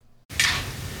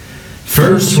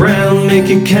First round,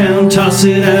 make it count, toss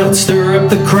it out, stir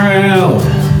up the crowd.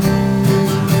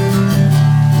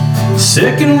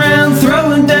 Second round,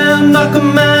 throwing down, knock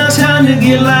 'em out, time to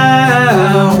get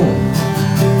loud.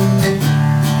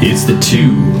 It's the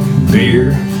Two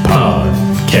Beer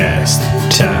Podcast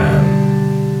time.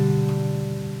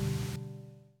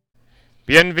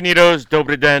 Bienvenidos,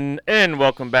 Dobry den, and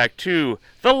welcome back to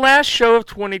the last show of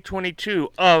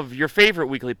 2022 of your favorite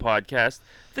weekly podcast,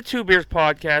 the Two Beers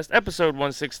Podcast, episode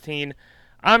 116.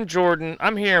 I'm Jordan.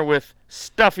 I'm here with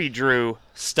Stuffy Drew.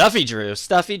 Stuffy Drew.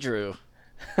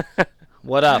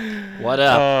 What up?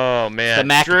 Oh, man. The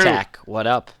Mac Drew, Attack. What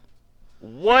up?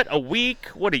 What a week.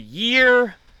 What a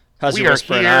year. How's we your are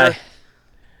whispering here.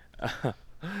 eye?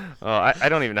 I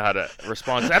don't even know how to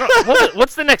respond.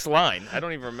 What's the next line? I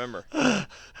don't even remember.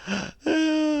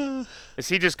 Does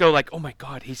he just go like, oh my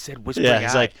God, he said whispering eye. Yeah,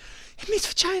 he's like, it means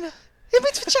vagina. It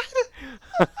means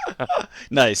vagina.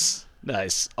 Nice.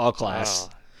 All class.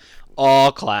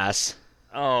 All class.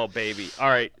 Oh, baby. All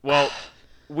right. Well,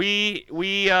 we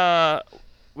got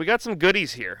some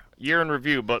goodies here. Year in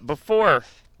review. But before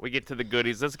we get to the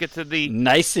goodies, let's get to the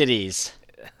Niceties.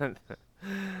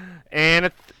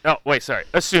 and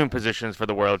assume positions for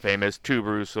the world famous Two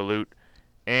Brew salute.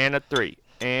 And a 3,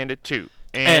 and a 2,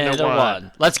 and a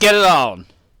 1. Let's get it on.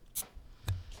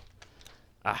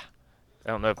 I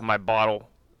don't know if my bottle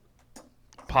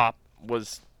pop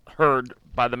was heard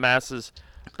by the masses,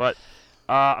 but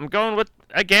I'm going with,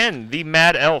 again, the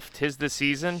Mad Elf. 'Tis the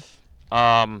season.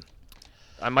 I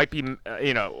might be,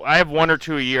 I have one or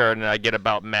two a year, and I get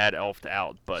about Mad Elfed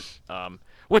out. But,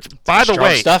 which, by the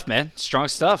way, strong stuff, man. Strong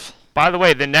stuff. By the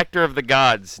way, the Nectar of the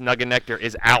Gods, Nugget Nectar,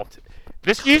 is out.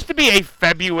 This used to be a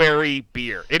February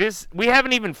beer. It is. We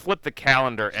haven't even flipped the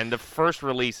calendar, and the first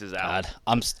release is out.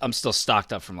 God, I'm still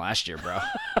stocked up from last year, bro.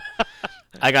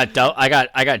 I got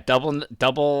double nugget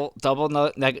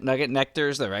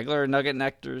nectars, the regular nugget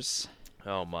nectars.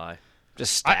 Oh my!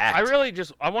 Just stacked.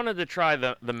 I wanted to try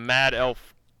the Mad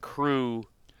Elf Crew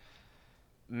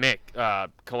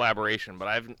collaboration, but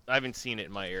I haven't seen it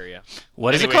in my area.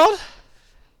 What is it called?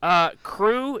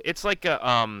 Crew. It's like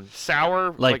a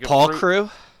sour. Like Paul Crew?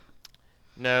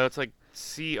 No, it's like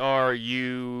CRUE or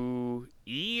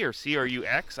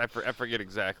CRUX. I forget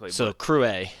exactly. So Crew.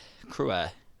 I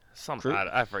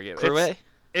forget. Crew.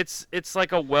 It's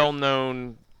like a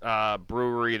well-known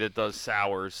brewery that does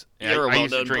sours. You're a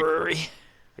well-known brewery.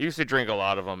 I used to drink a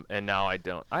lot of them, and now I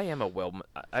don't. I am a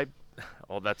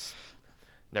that's.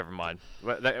 Never mind.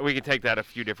 We can take that a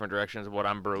few different directions of what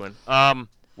I'm brewing.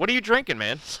 What are you drinking,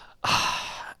 man?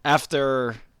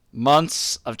 After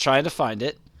months of trying to find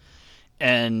it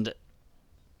and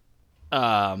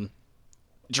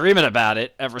dreaming about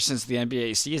it ever since the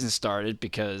NBA season started,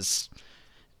 because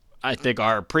I think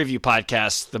our preview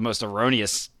podcast, the most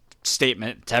erroneous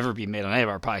statement to ever be made on any of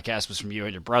our podcasts, was from you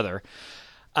and your brother.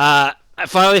 I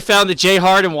finally found the J.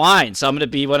 Harden wine, so I'm going to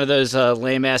be one of those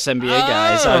lame-ass NBA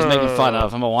guys I was making fun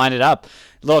of. I'm going to wind it up.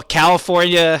 Little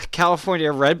California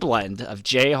red blend of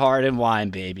J. Harden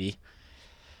wine, baby.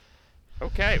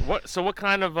 Okay. What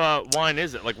kind of wine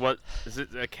is it? Like, what is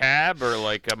it? A Cab or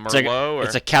like a Merlot?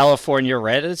 It's a California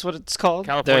red is what it's called.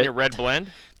 California red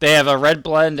blend? They have a red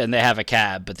blend and they have a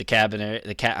Cab, but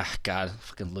God,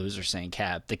 fucking loser saying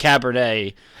Cab. The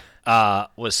Cabernet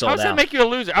was sold out. How does that make you a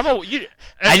loser?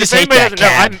 I just hate that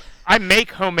Cab. I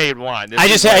make homemade wine. I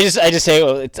just say,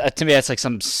 well, to me that's like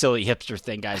some silly hipster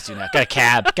thing guys do now. Got a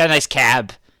Cab, got a nice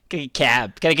Cab, got a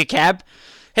Cab, got a good Cab.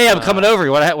 Hey, I'm coming over.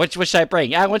 What should I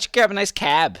bring? Why don't you grab a nice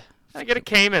Cab? I get a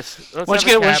Camus. Why don't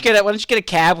you get a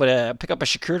Cab with pick up a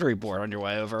charcuterie board on your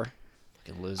way over?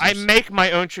 Fucking losers. I make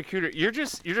my own charcuterie. You're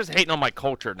just hating on my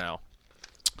culture now.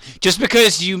 Just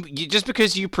because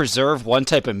you preserve one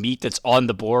type of meat that's on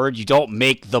the board, you don't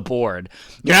make the board.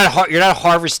 You're not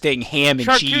harvesting ham and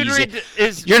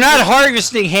cheese. You're not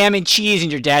harvesting ham and cheese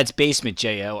in your dad's basement,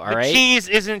 Jo. All right. The cheese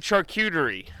isn't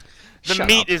charcuterie. The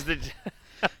meat is the.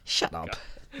 Shut up,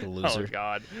 loser. Oh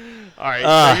God. All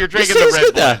right. So you're drinking the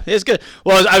red blend. It's good.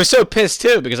 Well, I was so pissed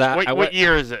too because what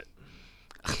year is it?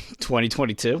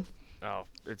 2022. Oh,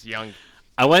 it's young.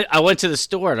 I went to the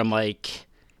store and I'm like,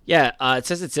 yeah, it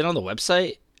says it's in on the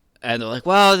website, and they're like,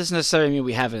 well, it doesn't necessarily mean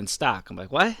we have it in stock. I'm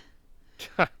like, what?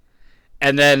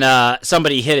 And then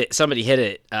somebody hid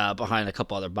it behind a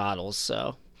couple other bottles,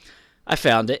 so I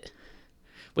found it,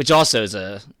 which also is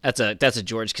that's a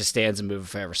George Costanza move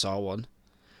if I ever saw one.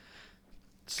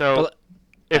 So,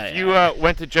 if you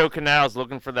went to Joe Canals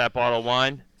looking for that bottle of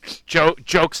wine,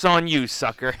 joke's on you,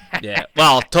 sucker. Yeah,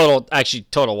 well, total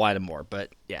wine and more,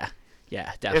 but yeah.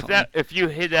 Yeah, definitely. If you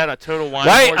hit out a total wine,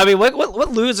 Right? award, I mean,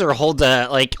 what loser hold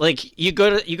like you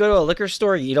go to a liquor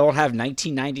store, you don't have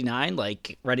 1999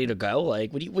 like ready to go.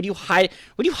 Like, what are you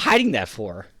hiding that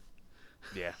for?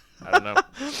 yeah, I don't know.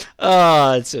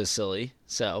 Oh, it's so silly.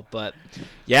 So, but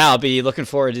yeah, I'll be looking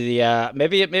forward to the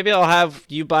maybe I'll have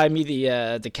you buy me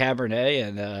the Cabernet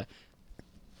and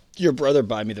your brother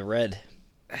buy me the red.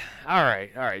 All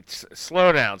right.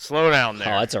 Slow down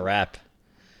there. Oh, that's a wrap.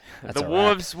 The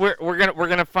Wolves, we're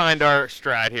gonna find our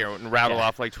stride here and rattle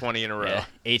off like 20 in a row.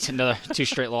 Yeah, another 2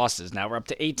 straight losses. Now we're up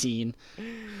to 18.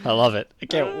 I love it. I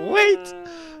can't wait.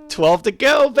 12 to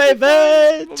go,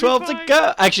 baby. 12 to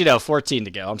go. Actually, no, 14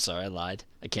 to go. I'm sorry, I lied.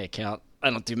 I can't count. I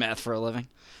don't do math for a living.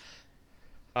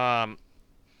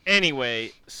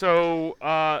 Anyway,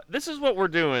 so this is what we're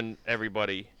doing,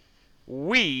 everybody.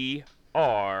 We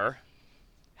are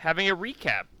having a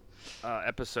recap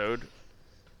episode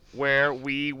where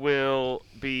we will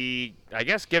be, I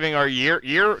guess, giving our year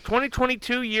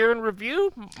 2022 year in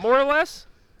review, more or less.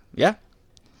 Yeah.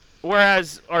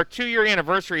 Whereas our 2-year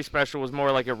anniversary special was more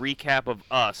like a recap of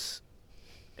us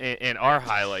and our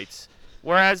highlights.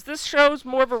 Whereas this show is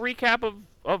more of a recap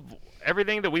of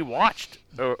everything that we watched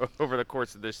over the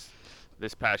course of this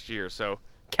past year. So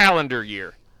calendar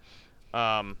year.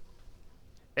 And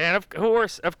of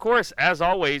course, as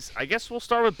always, I guess we'll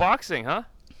start with boxing, huh?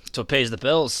 That's what pays the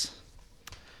bills.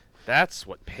 That's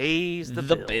what pays the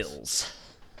bills.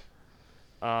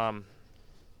 All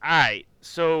right.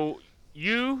 So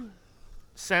you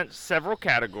sent several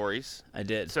categories. I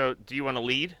did. So do you want to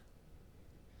lead?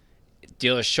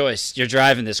 Dealer's choice. You're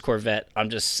driving this Corvette. I'm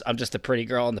just a pretty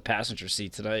girl in the passenger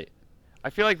seat tonight. I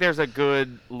feel like there's a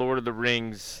good Lord of the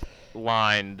Rings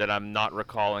line that I'm not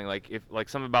recalling, like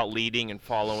something about leading and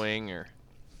following, or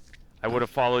I would have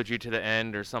followed you to the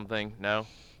end or something. No.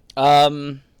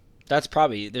 There's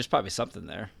probably something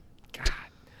there.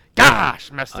 Gosh,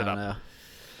 messed it I up. don't know.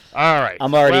 All right.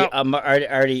 I'm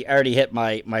already hit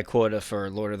my quota for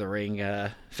Lord of the Ring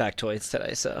factoids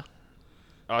today. So.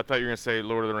 Oh, I thought you were gonna say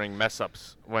Lord of the Ring mess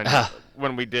ups when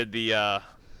we did the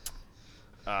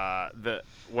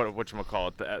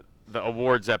whatchamacallit, the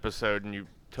awards episode, and you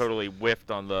totally whiffed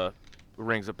on the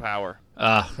Rings of Power.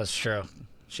 That's true.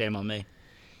 Shame on me.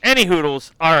 Any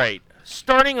hoodles. All right.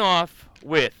 Starting off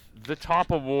with the top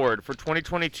award for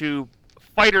 2022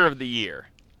 Fighter of the Year.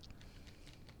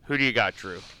 Who do you got,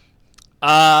 Drew?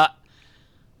 I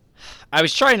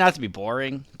was trying not to be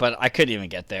boring, but I couldn't even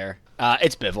get there.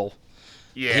 It's Bivol.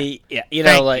 Yeah.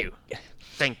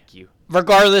 Thank you.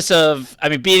 Regardless of,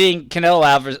 beating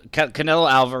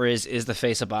Canelo Alvarez is the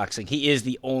face of boxing. He is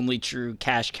the only true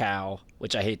cash cow,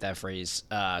 which I hate that phrase,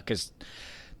 because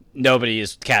nobody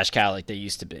is cash cow like they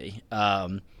used to be.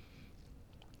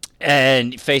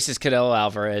 And faces Canelo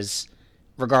Alvarez,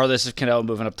 regardless of Canelo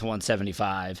moving up to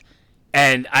 175.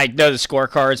 And I know the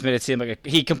scorecards made it seem like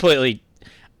he completely,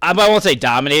 I won't say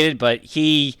dominated, but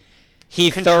he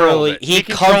controlled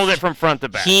it from front to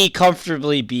back. He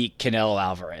comfortably beat Canelo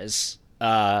Alvarez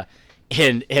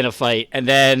in a fight, and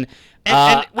then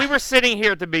and we were sitting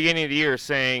here at the beginning of the year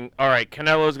saying, all right,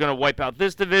 Canelo's going to wipe out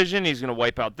this division. He's going to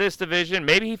wipe out this division.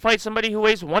 Maybe he fights somebody who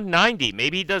weighs 190.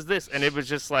 Maybe he does this. And it was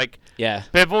just like,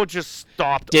 Bivol just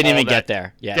stopped. Didn't even get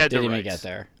there. Yeah, didn't even get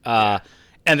there.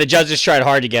 And the judges tried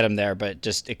hard to get him there, but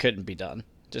it couldn't be done.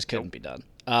 Just couldn't be done.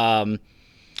 And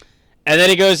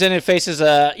then he goes in and faces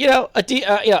a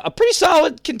pretty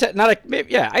solid contender.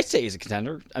 I'd say he's a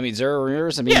contender. Zero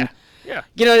Ramirez. Yeah.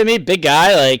 You know what I mean? Big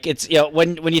guy. Like, it's,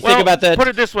 when you think about the... Put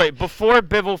it this way. Before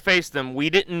Bivol faced him, we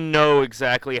didn't know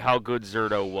exactly how good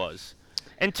Zurdo was.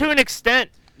 And to an extent,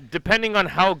 depending on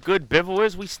how good Bivol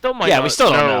is, we still might not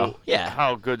know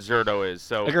how good Zurdo is.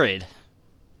 So agreed.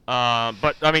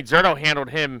 But, Zurdo handled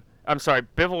him...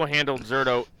 Bivol handled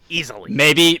Zurdo easily.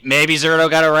 Maybe Zurdo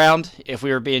got around, if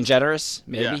we were being generous.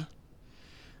 Maybe.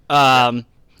 Yeah.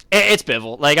 It's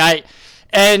Bivol.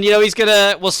 And,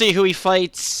 we'll see who he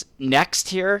fights next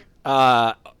here.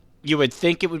 You would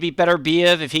think it would be better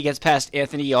Biev if he gets past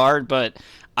Anthony Yard, but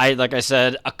like I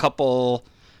said, I don't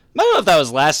know if that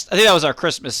was last. I think that was our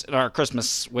Christmas wish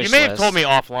list. You may have told me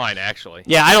offline, actually.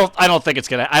 Yeah, I don't think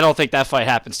I don't think that fight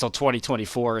happens till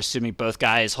 2024, assuming both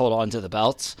guys hold on to the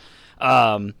belts.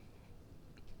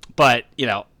 But,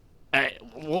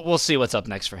 we'll see what's up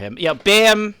next for him. Yeah,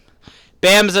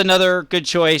 Bam's another good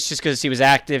choice just because he was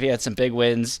active. He had some big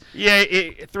wins. Yeah,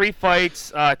 3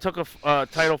 fights. Took a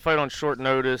title fight on short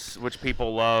notice, which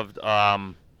people loved.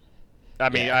 I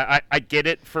get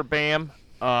it for Bam,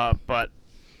 but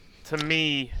to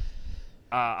me,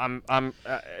 I'm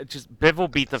just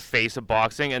Bivol beat the face of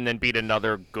boxing and then beat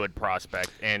another good prospect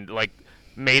and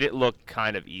made it look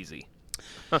kind of easy.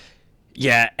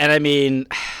 Yeah, and I mean,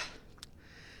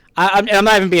 I'm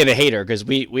not even being a hater because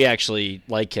we actually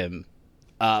like him,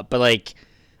 but like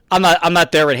I'm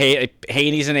not there with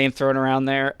Haney's a name thrown around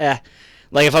there.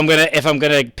 Like if I'm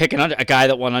gonna pick a guy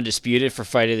that won Undisputed for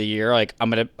Fight of the Year, like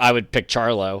I would pick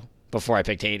Charlo before I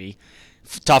picked Haney.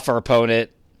 Tougher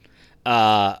opponent,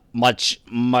 much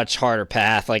harder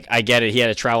path. Like I get it, he had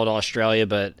to travel to Australia,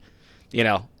 but you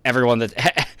know everyone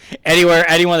that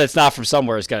anyone that's not from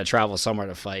somewhere is gonna travel somewhere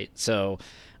to fight. So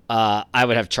I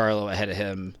would have Charlo ahead of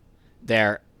him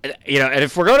there. You know, and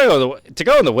if we're going to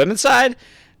go on the women's side,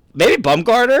 maybe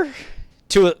Bumgarner,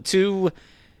 two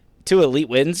elite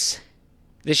wins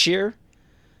this year.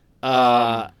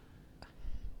 Yeah,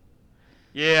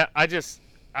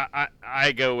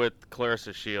 I go with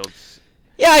Clarissa Shields.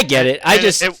 Yeah, I get it.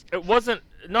 It wasn't.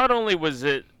 Not only was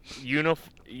it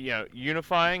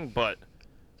unifying, but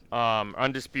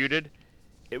undisputed.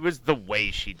 It was the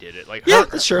way she did it. Like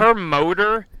her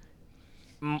motor,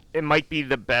 it might be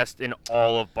the best in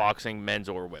all of boxing, men's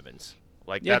or women's.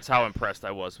 Like that's how impressed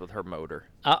I was with her motor.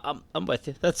 I'm with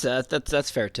you.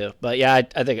 That's fair too. But yeah,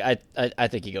 I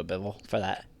think you go Bivol for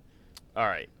that. All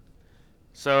right.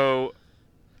 So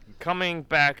coming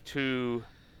back to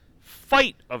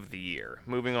Fight of the Year,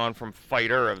 moving on from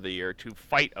Fighter of the Year to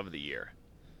Fight of the Year.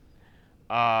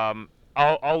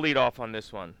 I'll lead off on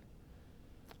this one.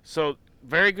 So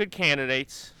very good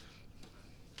candidates.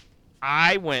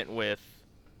 I went with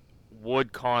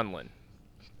Wood Conlon.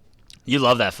 You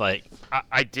love that fight.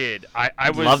 I did. I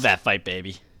love that fight,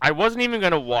 baby. I wasn't even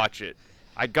gonna watch it.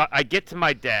 I get to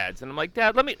my dad's and I'm like,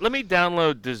 Dad, let me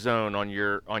download DAZN on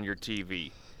your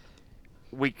TV.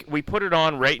 We put it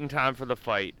on right in time for the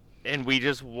fight, and we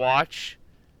just watch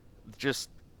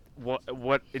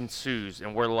what ensues,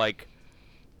 and we're like,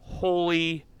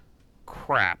 holy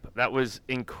crap, that was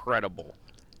incredible.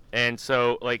 And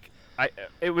so like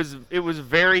it was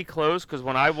very close, because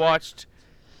when I watched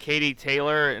Katie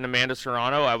Taylor and Amanda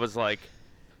Serrano, I was like,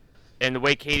 and the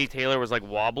way Katie Taylor was like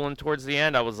wobbling towards the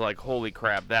end, I was like, holy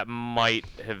crap, that might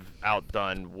have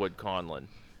outdone Wood Conlon.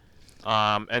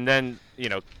 And then, you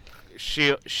know,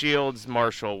 Shields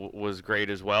Marshall was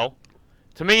great as well.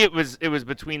 To me, it was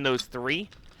between those three.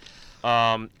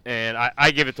 And I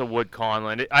give it to Wood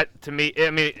Conlon. To me, I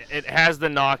mean, it has the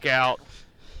knockout.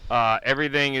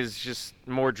 Everything is just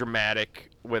more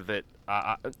dramatic with it.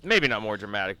 Maybe not more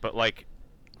dramatic, but like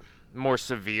more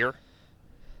severe.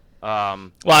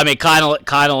 Well, I mean,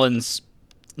 Conlon's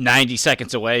 90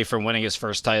 seconds away from winning his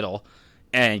first title,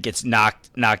 and gets knocked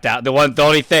out.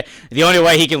 The only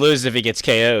way he can lose is if he gets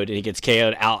KO'd, and he gets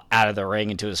KO'd out of the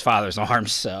ring into his father's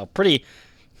arms. So pretty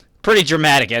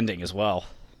dramatic ending as well.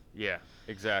 Yeah,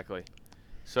 exactly.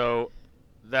 So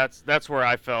that's where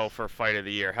I fell for Fight of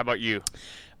the Year. How about you?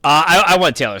 I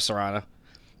went Taylor Serrano.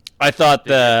 I thought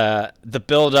the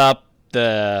build up,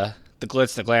 the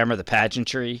glitz, the glamour, the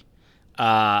pageantry,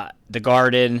 the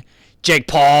Garden, Jake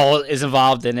Paul is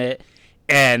involved in it,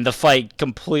 and the fight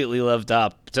completely lived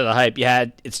up to the hype.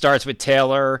 It starts with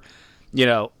Taylor, you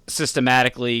know,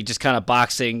 systematically just kind of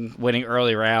boxing, winning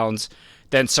early rounds.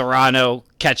 Then Serrano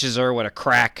catches her with a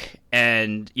crack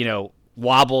and, you know,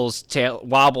 wobbles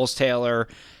Taylor.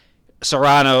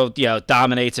 Serrano, you know,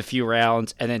 dominates a few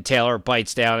rounds, and then Taylor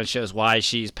bites down and shows why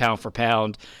she's pound for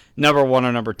pound number one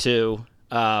or number two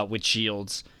with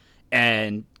Shields,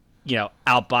 and, you know,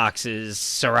 outboxes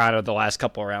Serrano the last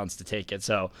couple of rounds to take it.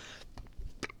 So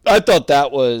I thought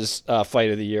that was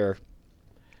Fight of the Year.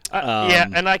 Yeah,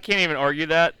 and I can't even argue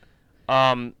that.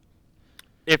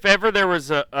 If ever there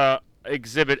was a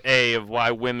Exhibit A of why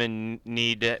women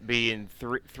need to be in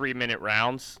 3-minute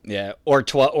rounds, yeah, or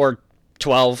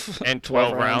 12 and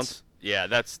 12 rounds. Yeah,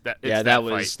 that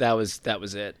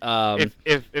was it.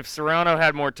 If Serrano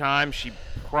had more time, she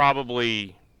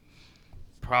probably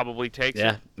takes it.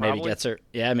 Yeah, maybe gets her.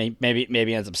 Yeah,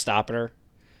 maybe ends up stopping her.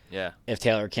 Yeah. If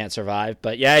Taylor can't survive,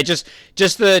 but yeah, just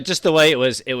the way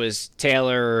it was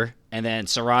Taylor, and then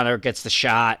Serrano gets the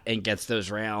shot and gets those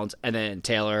rounds, and then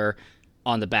Taylor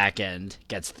on the back end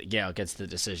gets the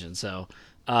decision. So,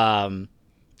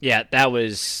 yeah, that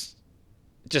was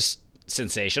just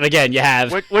sensation. Again, you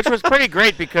have which was pretty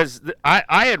great, because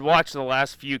I had watched the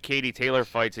last few Katie Taylor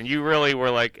fights, and you really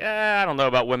were like, I don't know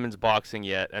about women's boxing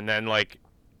yet, and then like,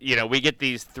 you know, we get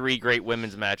these 3 great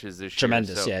women's matches this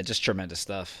tremendous, year. So yeah, just tremendous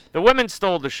stuff. The women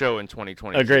stole the show in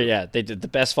 2020. Agree, yeah, they did. The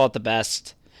best fought the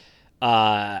best. You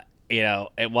know,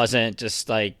 it wasn't just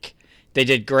like they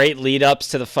did great lead ups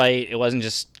to the fight. It wasn't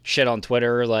just shit on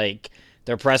Twitter. Like,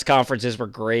 their press conferences were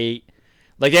great.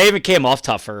 Like, they even came off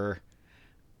tougher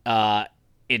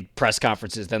in press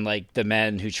conferences than like the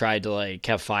men who tried to like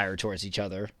have fire towards each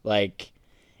other. Like,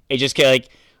 it just like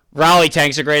Raleigh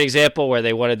Tank's a great example where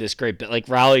they wanted this great bit. Like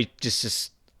Raleigh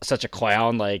just such a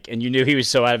clown, like, and you knew he was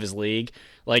so out of his league.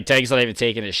 Like Tank's not even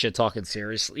taking his shit talking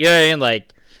seriously. You know what I mean?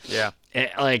 Like, Yeah.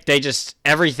 like they just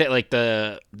everything. Like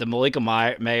the Malika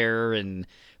Mayer and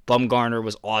Bumgarner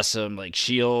was awesome. Like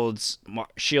Shields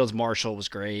Marshall was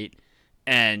great,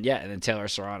 and then Taylor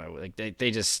Serrano. Like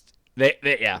they just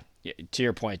yeah. To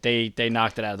your point, they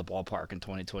knocked it out of the ballpark in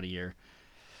 2020 year.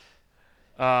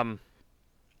 All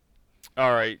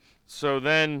right. So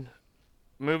then,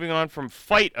 moving on from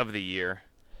fight of the year,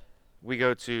 we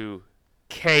go to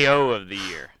KO of the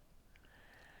year.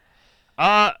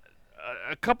 A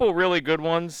couple really good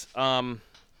ones. I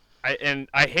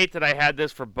hate that I had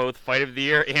this for both fight of the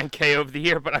year and KO of the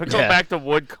year, but I would go back to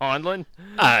Wood Conlon.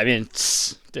 I mean,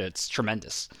 it's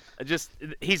tremendous.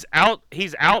 He's out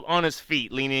on his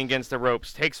feet, leaning against the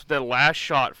ropes. Takes the last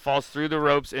shot, falls through the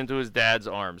ropes into his dad's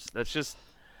arms. It's just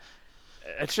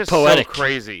poetic. So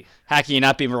crazy. How can you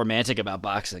not be romantic about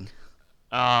boxing?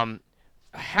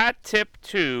 Hat tip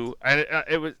too.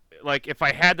 It was like if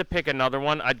I had to pick another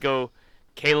one, I'd go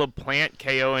Caleb Plant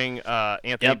KOing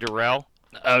Anthony Durrell.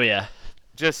 Oh yeah.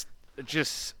 Just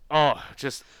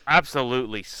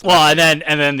absolutely. Well, and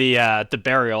then the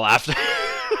burial after.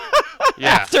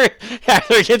 Yeah.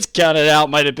 after it gets counted out,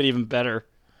 might have been even better.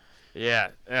 Yeah,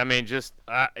 I mean, just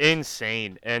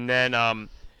insane. And then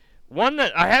one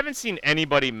that I haven't seen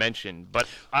anybody mention, but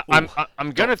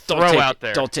I'm gonna throw out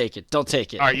there. Don't take it. Don't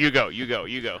take it. All right, you go.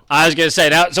 I was gonna say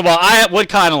that. So, I had Wood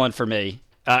Conlon for me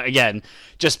again,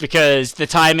 just because the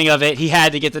timing of it. He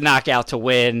had to get the knockout to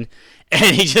win,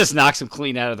 and he just knocks him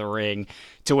clean out of the ring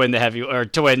to win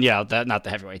not the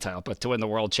heavyweight title, but to win the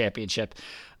world championship.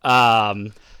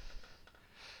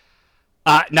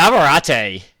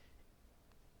 Navarrete.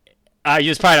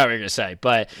 You probably not what you're going to say,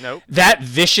 but nope. That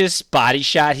vicious body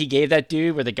shot he gave that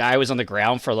dude where the guy was on the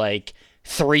ground for like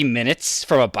 3 minutes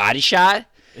from a body shot.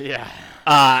 Yeah.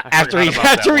 After he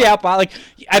outbought, like,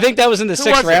 I think that was in the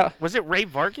sixth round. Was it Ray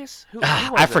Vargas? Who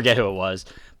I forget who it was.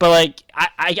 But like,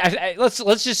 I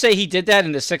let's just say he did that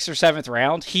in the 6th or 7th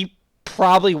round. He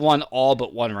probably won all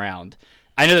but one round.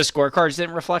 I know the scorecards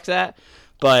didn't reflect that,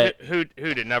 but who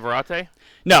did Navarrete?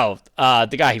 No,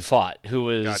 the guy he fought, who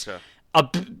was a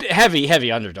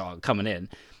heavy underdog coming in,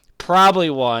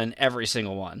 probably won every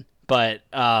single one. But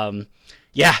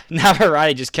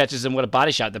Navarrete just catches him with a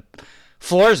body shot that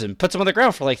floors him, puts him on the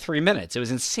ground for like 3 minutes. It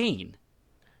was insane.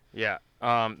 Yeah,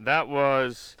 that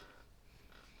was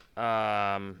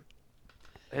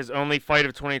his only fight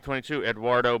of 2022,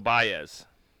 Eduardo Baez.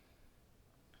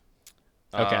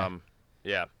 Okay.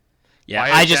 Yeah. Yeah,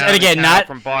 Baez I just, and again, not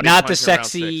the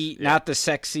sexy, not the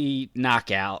sexy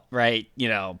knockout, right? You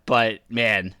know, but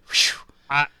man,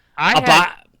 a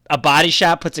body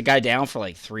shot puts a guy down for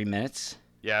like 3 minutes.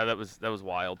 Yeah, that was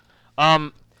wild.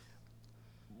 One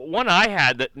I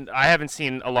had that I haven't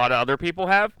seen a lot of other people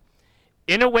have.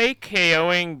 Inoue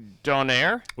KOing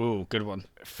Donaire. Ooh, good one.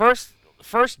 First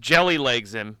jelly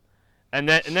legs him, and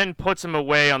then puts him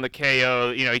away on the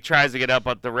KO. You know, he tries to get up,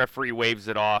 but the referee waves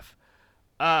it off.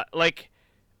 And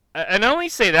I only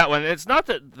say that one. It's not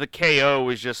that the KO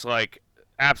was just like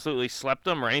absolutely slept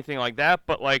him or anything like that,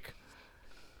 but like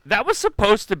that was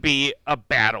supposed to be a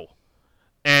battle,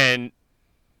 and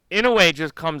Inoue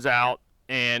just comes out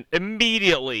and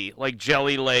immediately like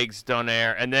jelly legs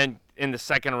Donaire, and then in the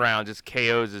second round just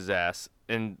KOs his ass,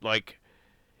 and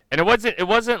it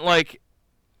wasn't like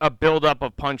a buildup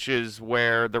of punches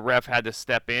where the ref had to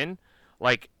step in,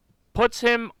 like puts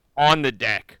him on the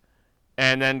deck.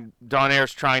 And then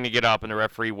Donaire's trying to get up, and the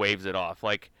referee waves it off.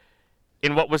 Like,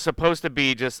 in what was supposed to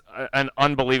be just an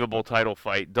unbelievable title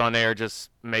fight, Inoue just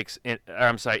makes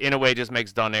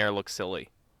Donaire look silly.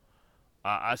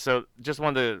 So just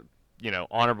wanted to,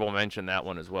 honorable mention that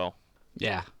one as well.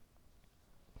 Yeah.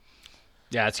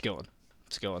 Yeah, it's a good one.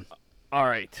 It's a good one. All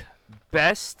right.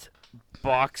 Best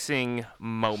boxing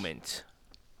moment.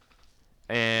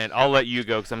 And I'll let you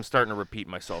go because I'm starting to repeat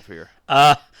myself here.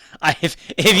 If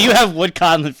you have Wood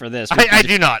Conlon for this, I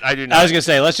do not. I was gonna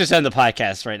say let's just end the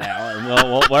podcast right now, and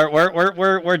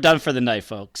we're done for the night,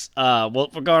 folks. We're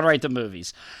going right to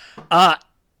movies.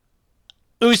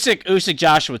 Usyk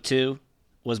Joshua 2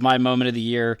 was my moment of the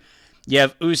year. You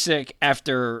have Usyk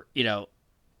after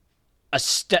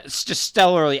just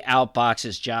stellarly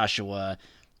outboxes Joshua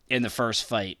in the first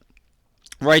fight,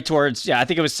 right towards I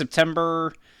think it was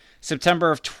September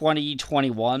of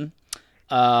 2021.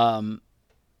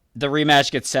 The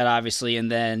rematch gets set, obviously,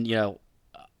 and then,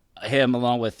 him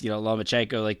along with,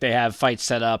 Lomachenko, like, they have fights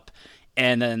set up,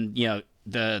 and then,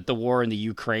 the war in the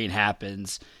Ukraine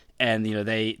happens, and,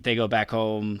 they go back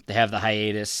home, they have the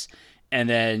hiatus, And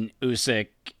then Usyk,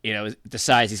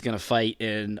 decides he's going to fight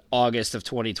in August of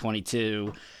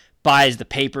 2022, buys the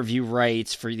pay-per-view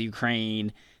rights for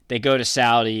Ukraine. They go to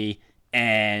Saudi,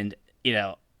 and,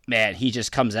 man, he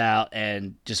just comes out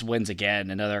and just wins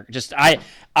again. I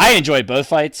enjoyed both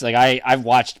fights. Like, I've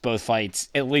watched both fights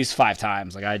at least 5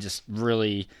 times. Like, I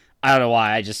don't know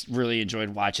why. I just really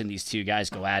enjoyed watching these two guys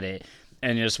go at it.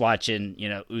 And just watching,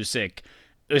 Usyk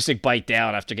bite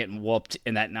down after getting whooped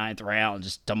in that 9th round,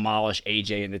 just demolish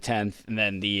AJ in the 10th, and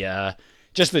then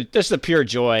just the pure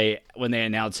joy when they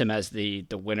announced him as the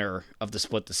winner of the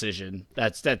split decision.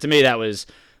 That to me, that was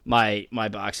my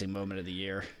boxing moment of the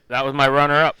year. That was my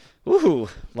runner-up. Ooh,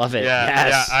 love it. Yeah,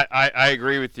 yes. yeah, I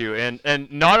agree with you,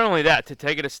 and not only that, to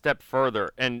take it a step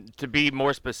further and to be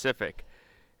more specific.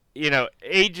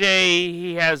 AJ,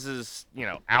 he has his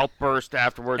outburst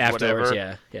afterwards,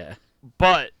 whatever. Yeah.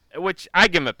 But which I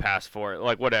give him a pass for it,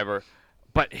 like whatever.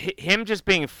 But him just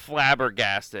being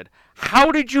flabbergasted.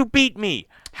 How did you beat me?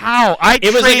 How?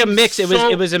 It was like a mix. It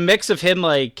was a mix of him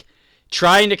like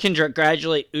trying to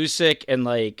congratulate Usyk and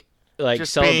like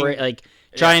celebrate,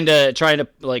 trying to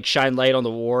like shine light on the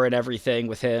war and everything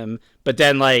with him. But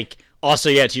then like also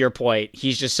to your point,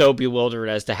 he's just so bewildered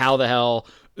as to how the hell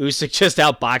Usyk just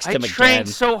outboxed him again. I trained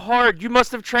so hard. You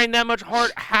must have trained that much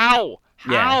hard. How?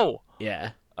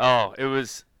 Yeah. Oh, it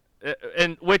was.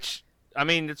 And which, I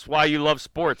mean, it's why you love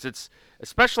sports. It's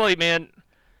especially, man,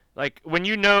 like when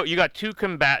you got two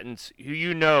combatants who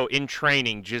in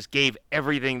training just gave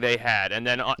everything they had, and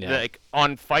then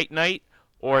on fight night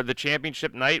or the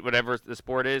championship night, whatever the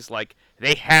sport is, like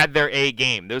they had their A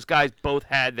game. Those guys both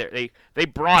had they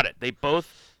brought it. They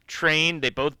both trained. They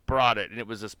both brought it, and it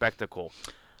was a spectacle.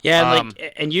 Yeah,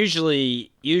 and usually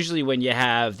when you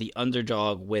have the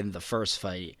underdog win the first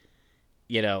fight,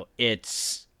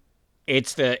 it's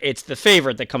the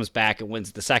favorite that comes back and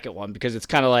wins the second one, because it's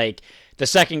kind of like the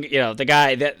second,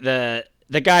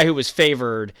 the guy who was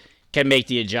favored can make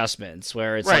the adjustments,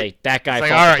 where it's right. Like that guy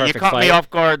fought all the right, perfect you caught fight. me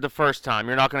off guard the first time.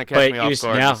 You're not going to catch me off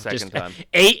guard the second time.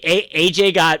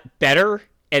 AJ got better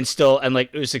and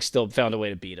like Usyk still found a way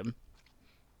to beat him.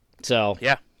 So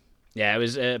yeah, it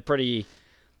was pretty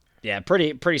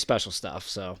special stuff.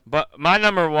 So, but my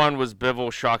number one was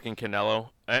Bivol shocking Canelo.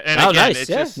 And again, nice.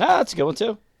 It's that's a good one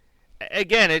too.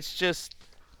 Again, it's just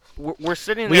we're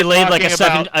sitting there. We laid like a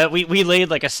about, 7. We laid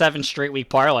like a 7 straight week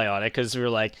parlay on it because we were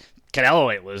like,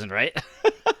 Canelo ain't losing, right?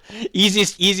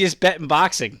 easiest bet in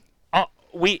boxing.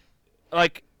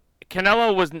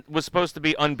 Canelo was supposed to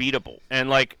be unbeatable, and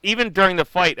like even during the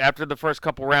fight after the first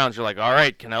couple rounds, you're like, all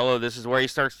right, Canelo, this is where he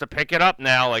starts to pick it up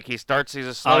now. Like he's a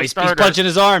slow starter. He's punching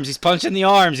his arms. He's punching the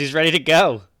arms. He's ready to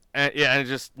go. And it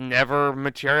just never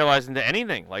materialized into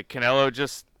anything. Like Canelo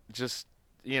just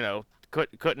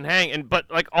couldn't hang.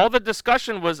 But like all the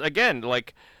discussion was again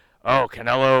like, oh,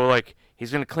 Canelo, like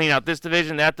he's gonna clean out this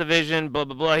division, that division, blah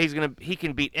blah blah. He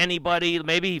can beat anybody.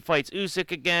 Maybe he fights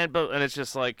Usyk again, and it's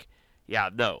just like, yeah,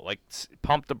 no, like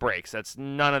pump the brakes.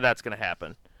 None of that's gonna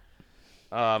happen.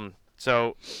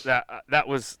 So that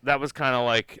was kind of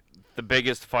like the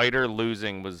biggest fighter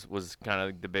losing was kind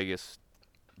of the biggest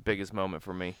moment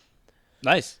for me.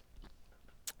 Nice.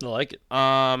 I like it.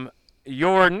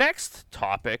 Your next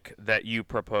topic that you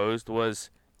proposed was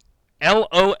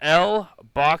LOL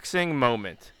boxing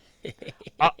moment.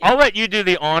 I'll let you do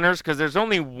the honors because there's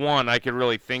only one I could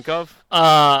really think of.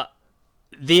 The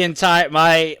entire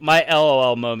my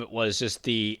LOL moment was just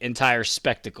the entire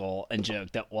spectacle and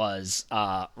joke that was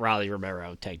Raleigh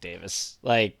Romero, Tank Davis.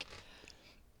 Like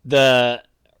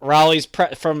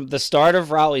from the start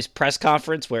of Raleigh's press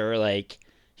conference, where like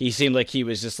he seemed like he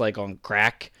was just like on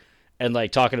crack and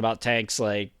like talking about Tank's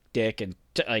like dick and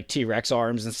like T-Rex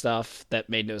arms and stuff that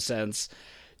made no sense,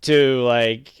 to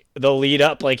like the lead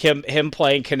up, like him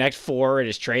playing Connect 4 in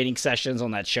his training sessions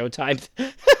on that Showtime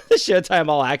the Showtime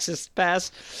All Access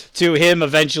Pass, to him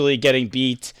eventually getting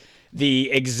beat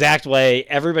the exact way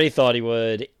everybody thought he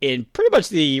would in pretty much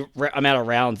the amount of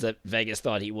rounds that Vegas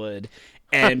thought he would.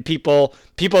 And people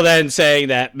then saying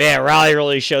that, man, Raleigh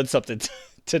really showed something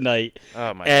tonight.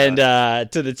 Oh my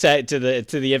God. To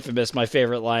the infamous, my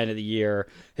favorite line of the year.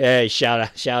 Hey,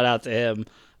 shout out to him.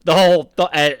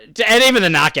 And even the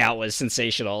knockout was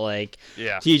sensational. Like,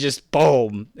 yeah, he just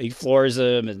boom, he floors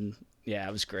him, and yeah,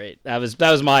 it was great. That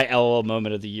was my LOL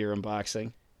moment of the year in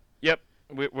boxing. Yep,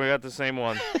 we got the same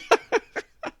one.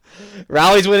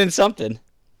 Raleigh's winning something.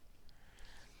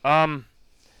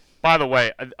 By the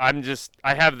way,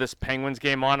 I have this Penguins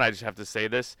game on. I just have to say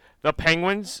this: the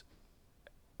Penguins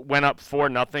went up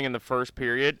 4-0 in the first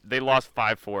period. They lost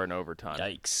 5-4 in overtime.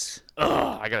 Yikes!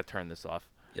 Ugh, I gotta turn this off.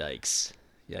 Yikes!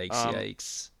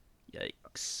 Yikes!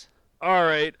 Yikes! All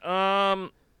right.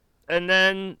 And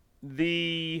then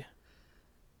the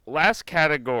last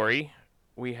category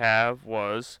we have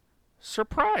was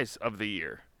surprise of the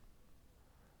year.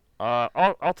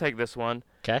 I'll take this one.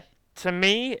 Okay. To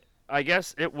me, I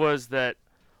guess it was that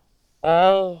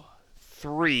all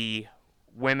 3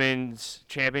 women's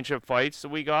championship fights that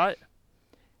we got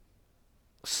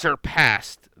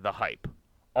surpassed the hype.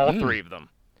 All 3 of them.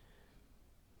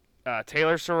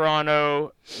 Taylor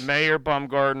Serrano, Mayer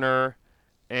Baumgardner,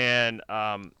 and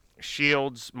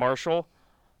Shields Marshall.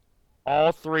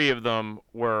 All 3 of them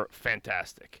were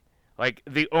fantastic. Like,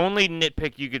 the only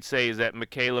nitpick you could say is that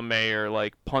Michaela Mayer,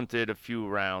 like, punted a few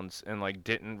rounds and, like,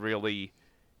 didn't really,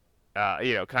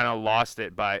 kind of lost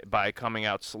it by coming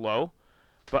out slow.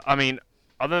 But, I mean,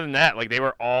 other than that, like, they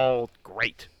were all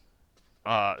great.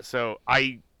 So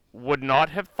I would not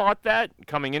have thought that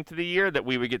coming into the year, that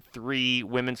we would get 3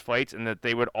 women's fights and that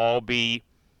they would all be,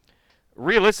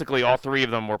 realistically, all 3 of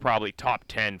them were probably top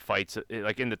 10 fights,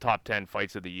 like, in the top 10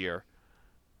 fights of the year.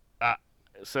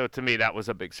 So to me, that was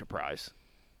a big surprise.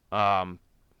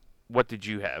 What did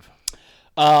you have?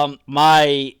 I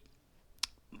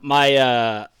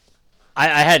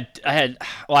had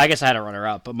well, I guess I had a runner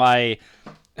up, but my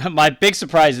big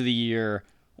surprise of the year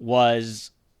was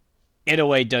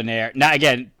Inoue Donaire. Now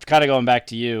again, kind of going back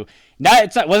to you. Now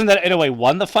it wasn't that Inoue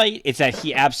won the fight; it's that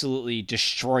he absolutely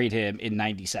destroyed him in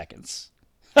 90 seconds.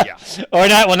 Yeah, or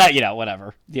not. Well, not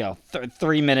whatever.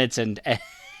 3 minutes and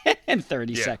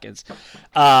 30 seconds.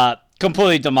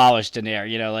 Completely demolished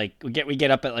Donaire. Like we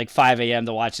get up at like 5 a.m.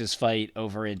 to watch this fight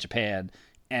over in Japan,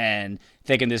 and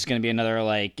thinking this is going to be another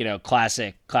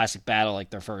classic battle like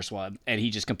their first one, and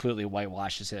he just completely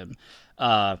whitewashes him,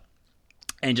 and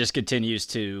just continues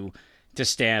to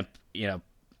stamp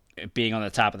being on the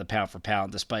top of the pound for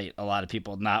pound, despite a lot of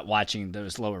people not watching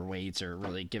those lower weights or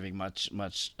really giving much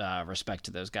respect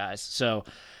to those guys. So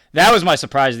that was my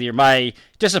surprise of the year. My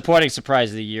disappointing surprise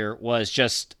of the year was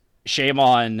just shame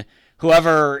on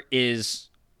whoever is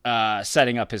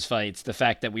setting up his fights. The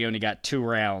fact that we only got 2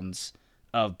 rounds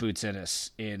of Boots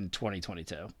Ennis in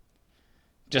 2022.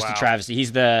 Just a travesty.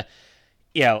 He's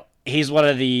he's one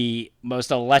of the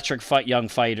most electric young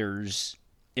fighters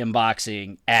in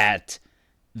boxing at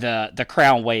the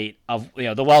crown weight of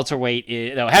the welterweight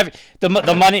heavy.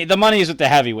 The money is with the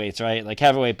heavyweights, right? Like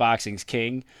heavyweight boxing's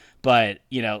king, but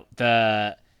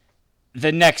the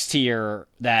next tier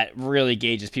that really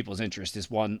gauges people's interest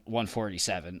is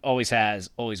 147. Always has,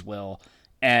 always will.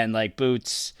 And like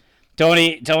Boots, to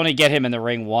only get him in the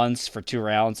ring once for 2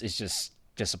 rounds is just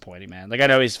disappointing, man. Like I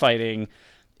know he's fighting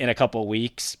in a couple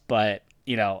weeks, but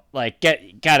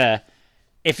gotta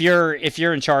if you're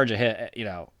in charge of him,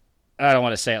 I don't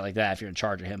want to say it like that if you're in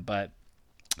charge of him, but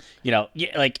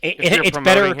it's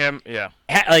better him, yeah.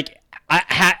 I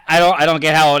don't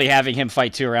get how only having him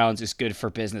fight 2 rounds is good for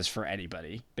business for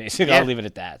anybody. Basically, I'll leave it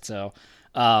at that. So,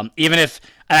 even if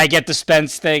I get the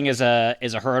Spence thing is a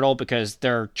hurdle because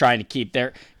they're trying to keep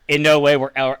in no way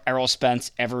will Errol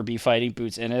Spence ever be fighting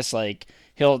Boots Ennis. Like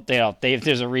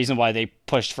there's a reason why they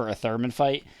pushed for a Thurman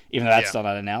fight, even though that's still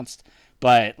not announced.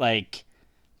 But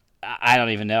I don't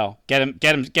even know. Get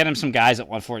him some guys at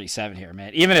 147 here,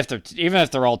 man. Even if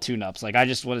they're all tune-ups. Like I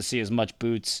just want to see as much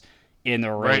Boots in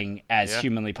the ring as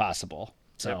humanly possible.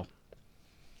 So.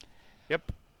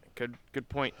 Yep. Good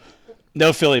point.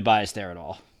 No Philly bias there at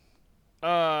all.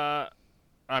 I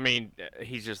mean,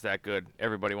 he's just that good.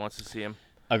 Everybody wants to see him.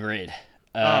 Agreed.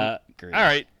 Agreed. All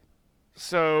right.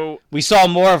 So we saw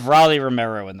more of Raleigh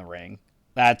Romero in the ring.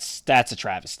 That's a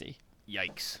travesty.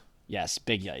 Yikes. Yes,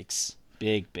 big yikes.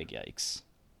 Big yikes.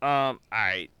 All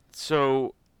right.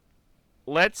 So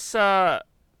let's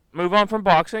move on from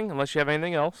boxing, unless you have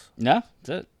anything else. No,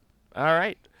 that's it. All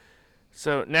right.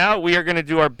 So now we are going to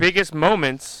do our biggest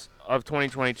moments of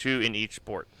 2022 in each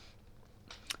sport.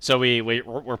 So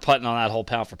we're putting on that whole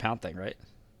pound for pound thing, right?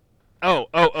 Oh,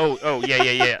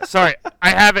 yeah. Sorry, I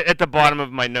have it at the bottom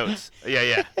of my notes.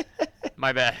 Yeah.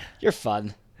 My bad. You're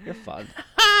fun.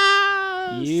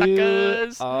 You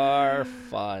Suckers. are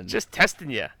fun. Just testing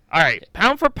you. All right,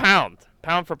 pound for pound.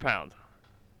 All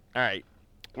right,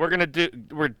 we're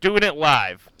doing it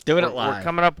live. We're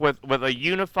coming up with a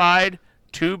unified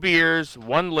 2 beers,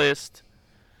 1 list.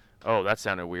 Oh, that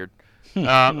sounded weird.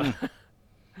 Pound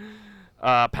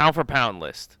for pound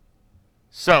list.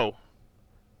 So,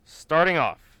 starting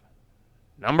off,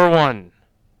 number 1,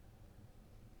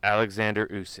 Alexander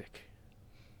Usyk.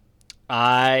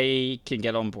 I can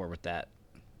get on board with that.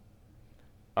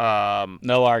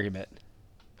 No argument.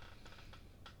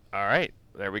 All right,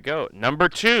 there we go. Number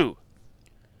 2,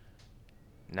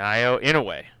 Naoya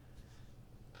Inoue.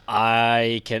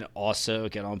 I can also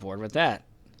get on board with that.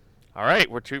 All right,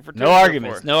 we're 2 for 2. No so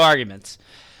arguments. far. No arguments.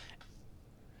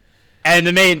 And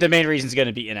the main reason is going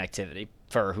to be inactivity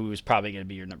for who's probably going to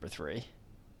be your number 3.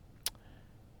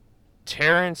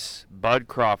 Terrence Bud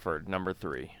Crawford, number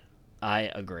 3.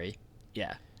 I agree.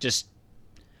 Yeah, just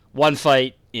one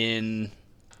fight in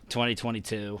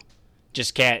 2022,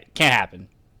 just can't happen.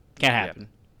 Can't happen.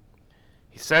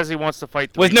 He says he wants to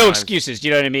fight 3 With no times. excuses.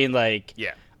 You know what I mean? Like,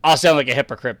 Yeah. I'll sound like a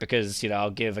hypocrite because, I'll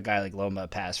give a guy like Loma a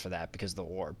pass for that because of the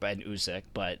war, and Usyk,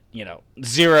 but,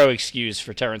 zero excuse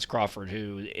for Terrence Crawford,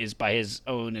 who is, by his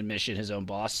own admission, his own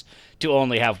boss, to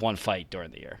only have one fight during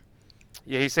the year.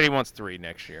 Yeah, he said he wants 3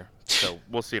 next year. So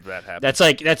we'll see if that happens.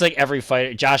 That's like every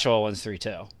fighter. Joshua wins 3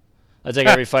 too. That's like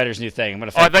every fighter's new thing. I'm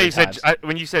gonna Oh, I fight. thought you 3 said times.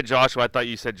 when you said Joshua, I thought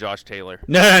you said Josh Taylor.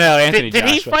 No, Anthony Did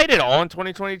he Joshua. fight at all in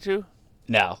 2022?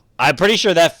 No, I'm pretty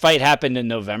sure that fight happened in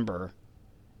November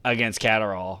against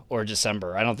Catterall or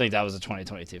December. I don't think that was a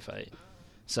 2022 fight.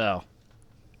 So,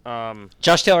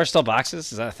 Josh Taylor still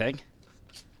boxes? Is that a thing?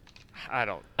 I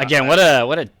don't. Again, what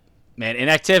a man,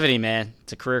 inactivity, man.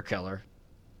 It's a career killer.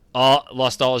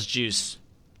 Lost all his juice.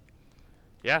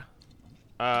 Yeah.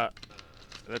 The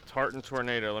Tartan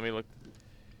Tornado. Let me look.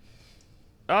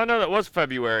 Oh no, that was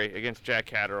February against Jack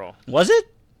Catterall. Was it?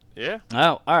 Yeah.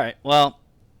 Oh, all right. Well,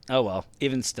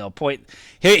 even still,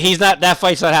 he's not, that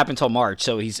fight's not happening until March,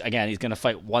 so he's going to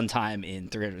fight one time in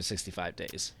 365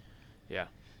 days. Yeah.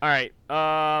 All right.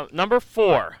 Number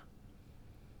 4,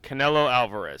 Canelo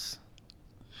Alvarez.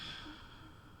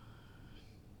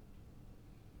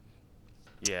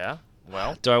 Yeah.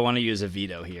 Well. Do I want to use a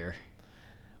veto here?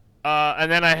 And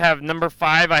then I have number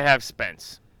 5. I have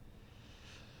Spence.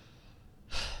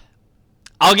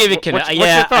 I'll give it Canelo. What's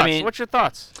your thoughts? I mean, What's your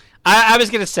thoughts? I was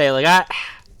going to say, like,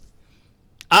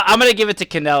 I'm going to give it to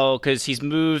Canelo because he's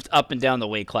moved up and down the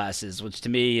weight classes, which to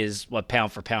me is what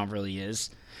pound for pound really is.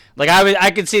 Like,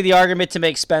 I could see the argument to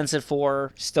make Spence at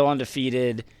 4, still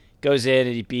undefeated, goes in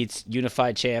and he beats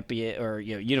unified champion, or,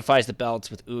 unifies the belts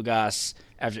with Ugas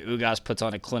after Ugas puts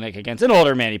on a clinic against an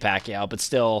older Manny Pacquiao, but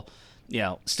still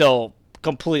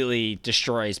completely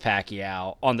destroys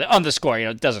Pacquiao on the score.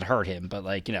 It doesn't hurt him, but,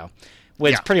 like,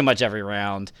 wins pretty much every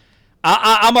round.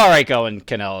 I'm all right going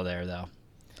Canelo there, though.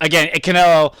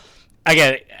 Canelo,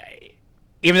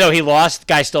 even though he lost,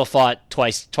 guy still fought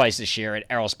twice this year at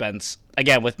Errol Spence.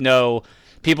 Again, with no,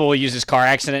 people will use his car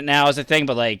accident now as a thing,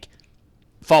 but, like,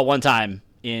 fought one time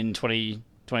in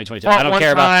 2022. I don't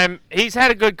care about. He's had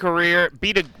a good career,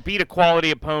 beat a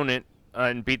quality opponent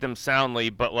and beat them soundly,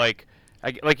 but like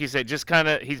you said, just kind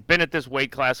of, he's been at this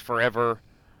weight class forever.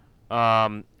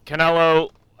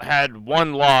 Canelo had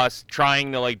one loss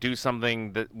trying to, like, do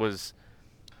something that was,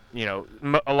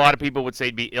 a lot of people would say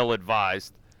be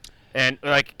ill-advised. And,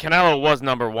 like, Canelo was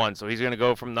number 1, so he's going to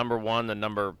go from number 1 to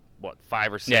number,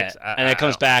 5 or 6? Yeah, and it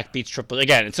comes back, beats Triple.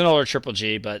 Again, it's an older Triple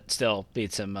G, but still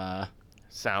beats him.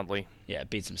 Soundly. Yeah,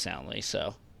 beats him soundly.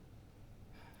 So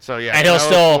yeah, and he'll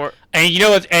still,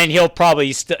 and he'll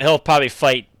probably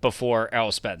fight before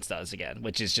Errol Spence does again,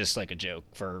 which is just like a joke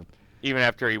for. Even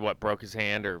after he broke his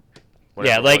hand or.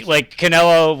 Yeah, like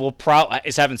Canelo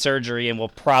is having surgery and will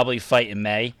probably fight in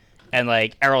May, and,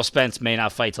 like, Errol Spence may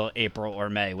not fight till April or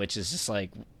May, which is just like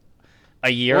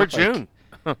a year or June.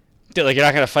 Dude, like, you're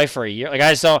not gonna fight for a year. Like,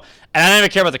 I don't even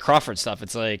care about the Crawford stuff.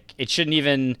 It's like, it shouldn't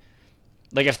even,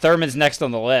 like, if Thurman's next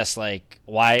on the list, like,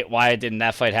 why didn't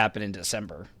that fight happen in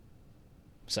December?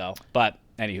 So, but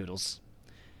any hoodles,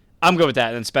 I'm good with that.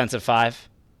 And then Spence at 5.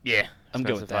 Yeah, I'm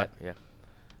good with that. Yeah,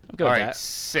 I'm good all with right, that.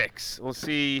 6. We'll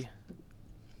see.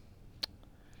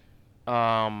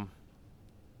 I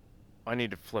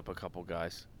need to flip a couple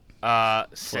guys.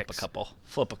 6.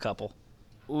 Flip a couple.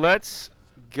 Let's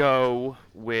go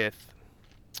with.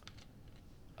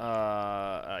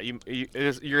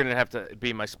 You're gonna have to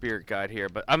be my spirit guide here,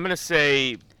 but I'm gonna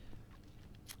say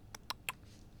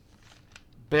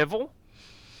Bivol.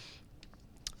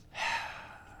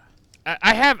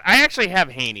 I actually have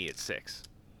Haney at 6.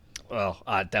 Well,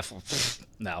 definitely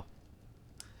no.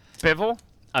 Bivol.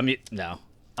 No.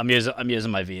 I'm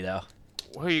using my veto.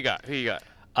 Who you got?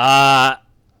 I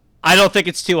don't think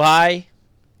it's too high,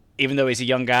 even though he's a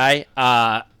young guy.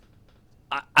 I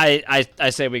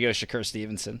say we go Shakur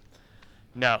Stevenson.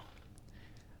 No.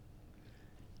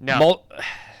 No.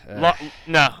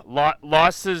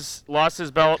 Lost his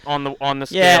belt on the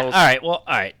scales. Yeah. All right. Well. All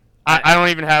right. I don't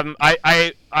even have him.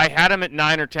 I had him at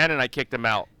 9 or 10, and I kicked him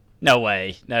out. No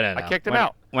way. No. I kicked him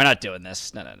out. We're not doing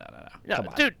this. No. Come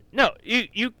on. Dude. No.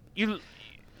 You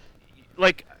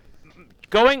like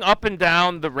going up and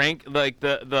down the rank, like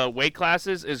the weight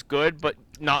classes is good, but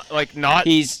not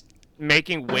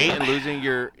making weight and losing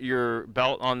your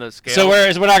belt on the scale. So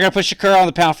we're not going to put Shakur on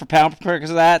the pound for pound because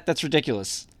of that? That's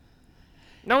ridiculous.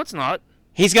 No, it's not.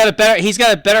 He's got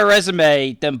a better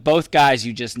resume than both guys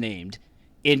you just named.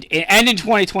 In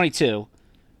 2022,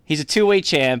 he's a two-weight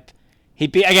champ. He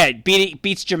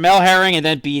beats Jamel Herring and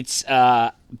then beats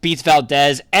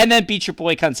Valdez and then beats your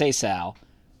boy Conceição.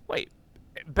 Wait,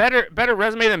 better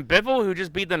resume than Bivol, who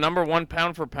just beat the number 1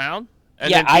 pound for pound,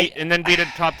 and then beat a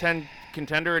top 10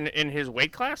 contender in his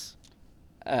weight class.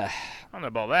 I don't know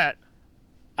about that.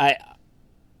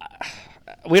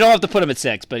 We don't have to put him at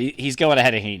 6, but he's going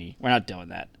ahead of Haney. We're not doing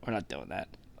that.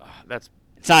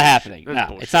 It's not happening. No,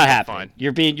 bullshit. it's not happening. Fine.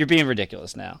 You're being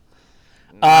ridiculous now.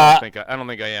 I don't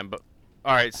think I am. But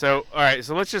all right, so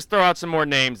let's just throw out some more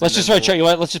names. Let's just put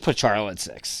Charlo at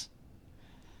 6.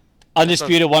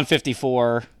 Undisputed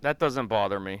 154. That doesn't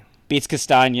bother me. Beats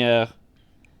Castagna.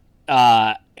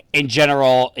 In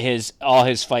general, all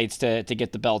his fights to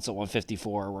get the belts at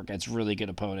 154 were against really good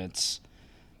opponents.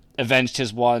 Avenged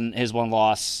his one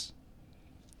loss.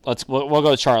 We'll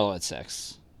go Charlo at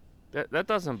 6. That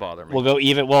doesn't bother me. We'll go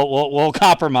even. We'll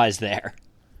compromise there.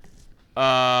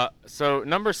 So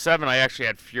number 7, I actually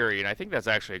had Fury, and I think that's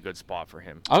actually a good spot for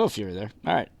him. I'll go Fury there.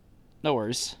 All right, no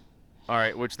worries. All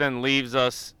right, which then leaves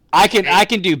us. I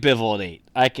can do Bivol at 8.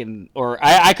 I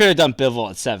could have done Bivol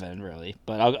at 7 really,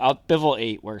 but I'll Bivol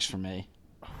 8 works for me.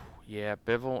 Yeah,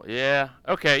 Bivol. Yeah.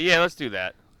 Okay. Yeah, let's do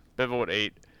that. Bivol at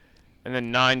 8, and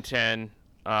then 9, 10.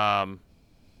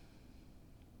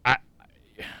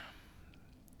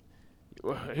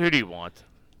 Who do you want?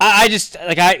 I just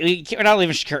we're not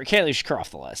leaving Shakur. Can't leave Shakur off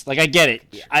the list. Like I get it.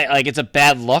 It's a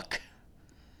bad look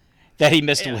that he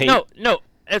missed weight. No,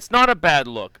 it's not a bad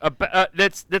look.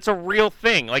 That's a real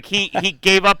thing. Like he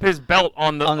gave up his belt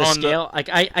on the scale. I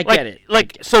get it.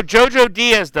 So Jojo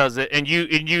Diaz does it, and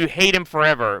you hate him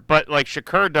forever. But like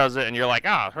Shakur does it, and you're like,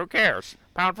 who cares?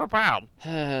 Pound for pound.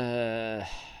 I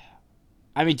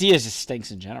mean, Diaz just stinks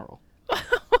in general.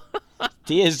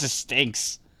 Diaz just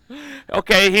stinks.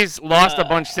 Okay, he's lost a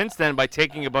bunch since then by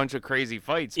taking a bunch of crazy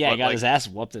fights. Yeah, he got his ass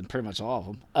whooped in pretty much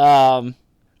all of them.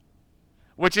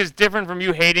 Which is different from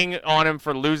you hating on him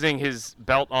for losing his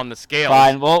belt on the scale.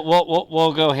 Fine,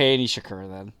 we'll go Haney Shakur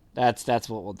then. That's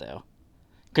what we'll do.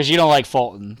 Because you don't like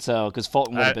Fulton, because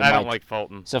Fulton would have been. I don't like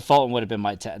Fulton. So Fulton would have been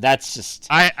my. That's just.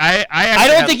 I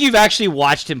don't think you've actually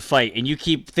watched him fight, and you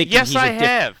keep thinking. Yes, I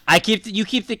have. You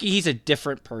keep thinking he's a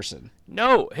different person.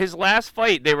 No, his last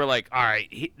fight, they were like, all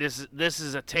right, this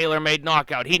is a tailor-made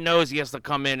knockout. He knows he has to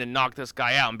come in and knock this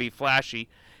guy out and be flashy,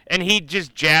 and he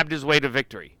just jabbed his way to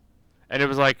victory, and it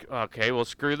was like, okay, well,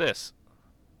 screw this.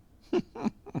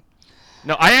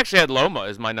 No, I actually had Loma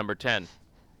as my number 10.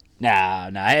 No,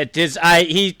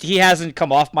 he hasn't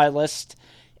come off my list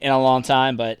in a long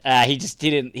time, but he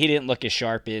didn't look as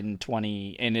sharp in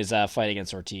his fight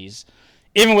against Ortiz,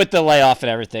 even with the layoff and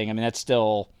everything. I mean, that's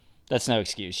no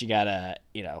excuse. You gotta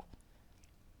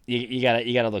you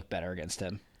gotta look better against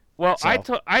him. Well,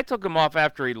 so. I took him off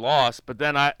after he lost, but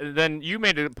then you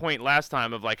made a point last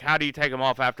time of like, how do you take him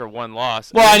off after one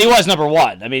loss? Well, and he was number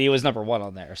 1. I mean, he was number 1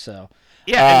 on there, so.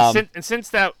 Yeah, and since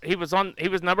that he was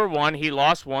number 1. He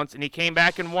lost once, and he came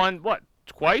back and won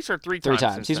twice or 3 times? 3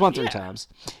 times. He's won 3 times.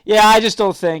 Yeah, I just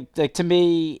don't think to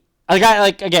me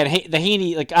again the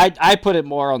Haney I put it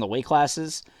more on the weight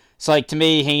classes. So to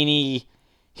me Haney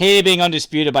being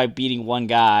undisputed by beating one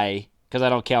guy, because I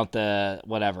don't count the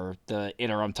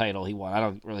interim title he won. I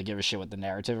don't really give a shit what the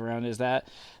narrative around is that.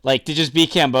 To just beat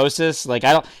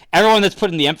Kambosos, everyone that's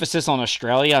putting the emphasis on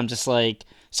Australia, I'm just like.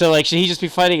 So, should he just be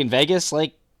fighting in Vegas,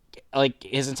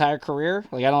 his entire career?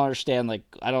 I don't understand.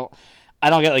 I don't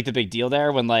get, the big deal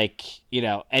there when,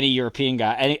 any European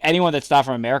guy, anyone that's not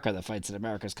from America that fights in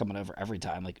America is coming over every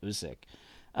time, like Usyk.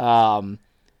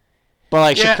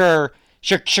 But, yeah.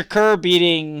 Shakur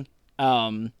beating...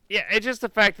 yeah, it's just the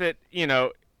fact that,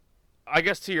 I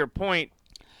guess to your point...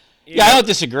 I don't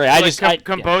disagree.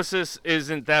 Kambosos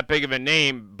isn't that big of a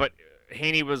name, but...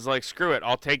 Haney was like, "Screw it!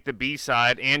 I'll take the B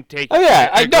side and take." Oh yeah,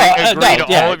 agree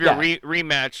to all of your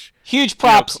rematch. Huge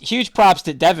props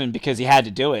to Devin because he had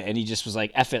to do it, and he just was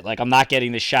like, "F it! I'm not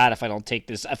getting this shot if I don't take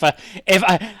this."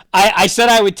 I said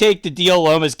I would take the deal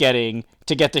Loma's getting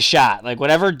to get the shot,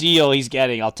 whatever deal he's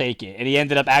getting, I'll take it, and he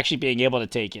ended up actually being able to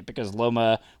take it because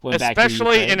Loma went back to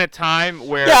especially in a time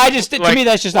where to me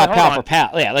that's just not pound for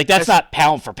pound. Yeah, that's not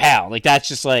pound for pound. That's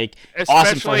just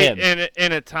awesome for him.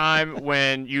 In a time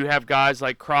when you have guys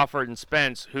like Crawford and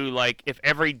Spence who if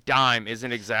every dime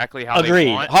isn't exactly how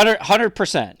they want.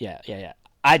 100%. Yeah.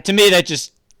 To me that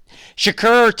just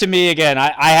Shakur to me again.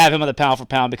 I have him on the pound for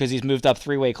pound because he's moved up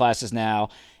 3 weight classes now.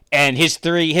 And his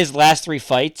last 3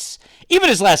 fights, even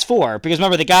his last 4, because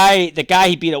remember the guy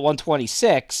he beat at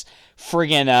 126,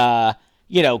 friggin'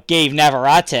 gave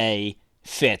Navarrete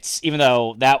fits, even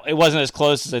though that it wasn't as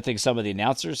close as I think some of the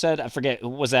announcers said. I forget,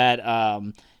 was that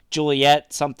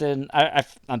Juliet something?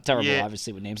 I'm terrible,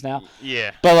 obviously, with names now.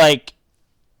 Yeah. But like,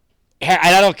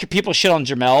 I don't. People shit on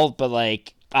Jamel, but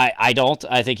like, I don't.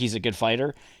 I think he's a good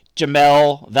fighter.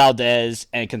 Jamel, Valdez,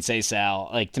 and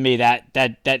Conceição, like, to me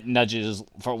that nudges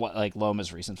for what like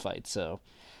Loma's recent fight. So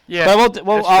yeah, but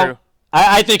that's true.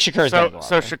 I think Shakur's So gonna go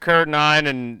so Shakur 9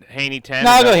 and Haney 10. No,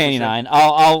 I'll go Haney 9.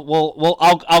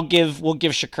 I'll give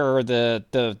Shakur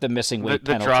the missing weight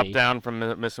the penalty. drop down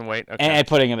from missing weight. Okay. And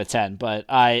putting him at 10. But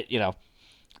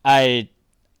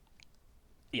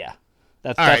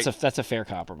that's a fair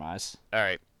compromise. All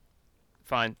right.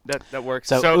 Fine. That works.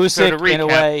 So to Usyk,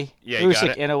 recap,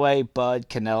 Inoue, Bud,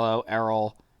 Canelo,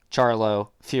 Errol, Charlo,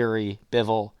 Fury,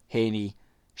 Bivol, Haney,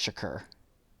 Shakur.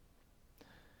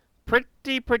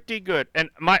 Pretty good. And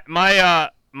my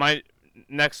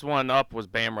next one up was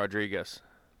Bam Rodriguez.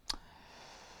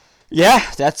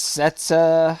 Yeah, that's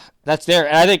there.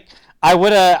 And I think I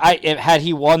would have had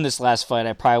he won this last fight,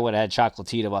 I probably would have had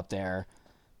Chocolatito up there,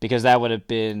 because that would have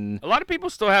been. A lot of people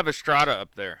still have Estrada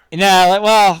up there. No,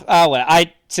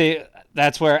 I see.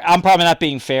 That's where I'm probably not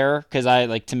being fair, because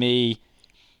to me,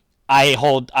 I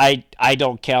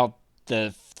don't count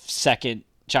the second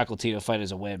Chocolatito fight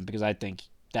as a win, because I think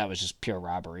that was just pure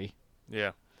robbery.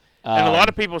 Yeah, and a lot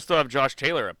of people still have Josh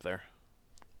Taylor up there.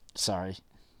 Sorry.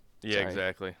 Yeah, Sorry.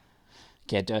 Exactly.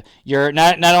 Can't do it. You're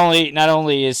not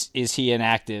only is he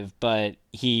inactive, but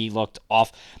he looked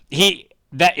off.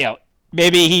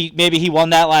 Maybe he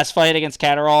won that last fight against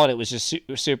Catterall, and it was just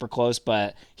super close,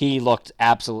 but he looked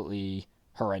absolutely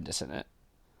horrendous in it.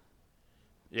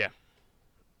 Yeah.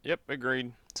 Yep.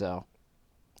 Agreed. So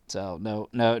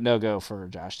no go for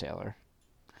Josh Taylor.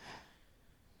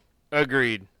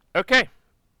 Agreed. Okay.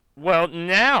 Well,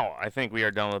 now I think we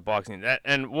are done with boxing,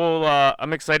 and we'll.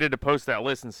 I'm excited to post that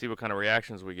list and see what kind of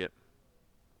reactions we get.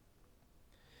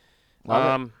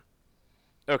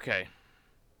 Okay.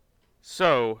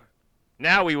 So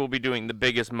now we will be doing the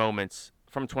biggest moments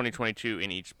from 2022 in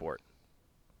each sport.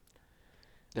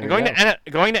 Going to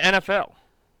NFL.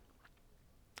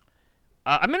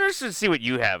 I'm interested to see what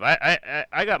you have.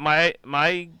 I got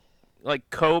my like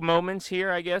co-moments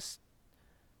here, I guess.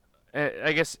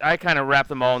 I guess I kind of wrap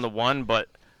them all into one, but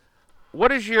what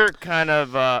is your kind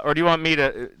of, or do you want me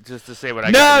to just to say what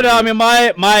I got? No, I mean,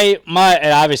 my,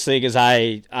 and obviously, because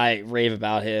I rave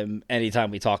about him anytime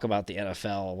we talk about the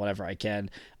NFL, whenever I can.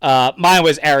 Mine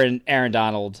was Aaron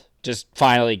Donald, just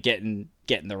finally getting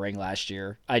the ring last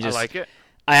year. I like it.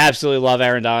 I absolutely love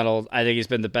Aaron Donald. I think he's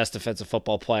been the best defensive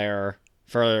football player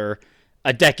for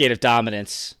a decade of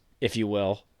dominance, if you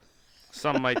will.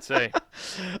 Some might say.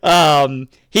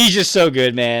 He's just so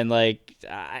good, man. Like,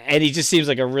 and he just seems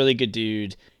like a really good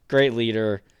dude, great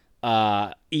leader,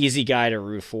 easy guy to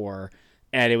root for,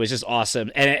 and it was just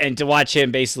awesome. And to watch him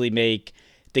basically make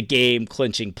the game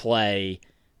clinching play,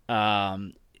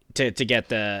 to get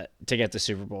the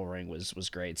Super Bowl ring was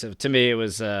great. So to me, it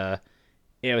was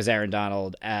Aaron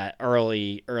Donald at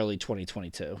early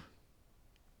 2022.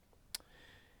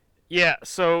 Yeah.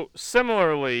 So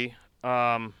similarly,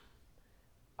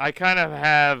 I kind of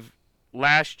have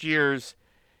last year's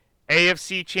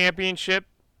AFC Championship,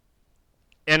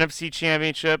 NFC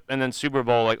Championship, and then Super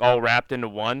Bowl like all wrapped into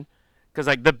one. Because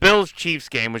like the Bills-Chiefs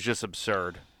game was just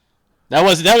absurd. That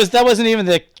wasn't even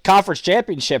the conference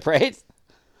championship, right?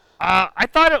 I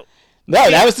thought it. No,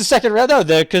 that was the second round. No,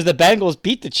 because the Bengals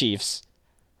beat the Chiefs.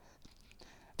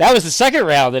 That was the second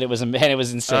round, and it was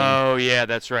insane. Oh yeah,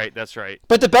 that's right.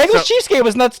 But the Bengals-Chiefs game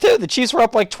was nuts too. The Chiefs were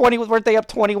up like 20. Weren't they up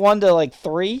 21 to like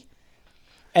 3?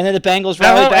 And then the Bengals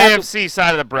rallied back. The AFC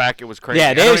side of the bracket was crazy.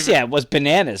 Yeah, it was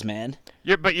bananas, man.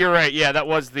 But you're right. Yeah, that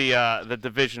was the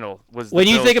divisional. When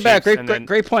you think about it,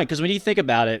 great point. Because when you think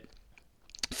about it,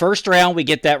 first round we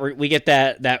get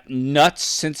that nuts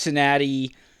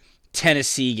Cincinnati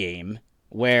Tennessee game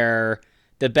where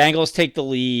the Bengals take the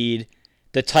lead.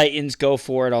 The Titans go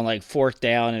for it on like fourth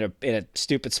down in a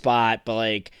stupid spot, but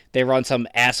like they run some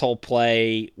asshole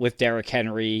play with Derrick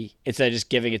Henry instead of just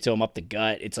giving it to him up the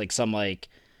gut. It's like some like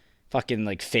fucking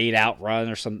like fade out run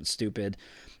or something stupid.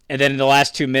 And then in the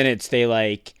last 2 minutes they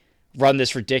like run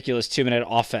this ridiculous 2-minute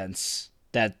offense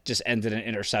that just ended in an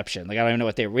interception. Like I don't even know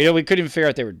what we couldn't even figure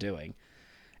out what they were doing.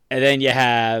 And then you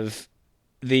have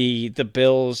the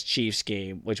Bills Chiefs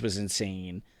game, which was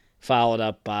insane, followed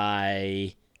up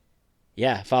by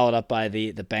the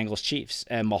Bengals Chiefs,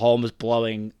 and Mahomes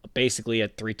blowing basically a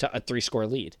three score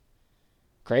lead.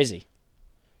 Crazy.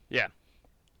 Yeah.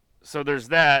 so there's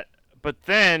that. But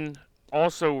then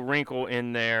also wrinkle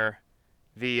in there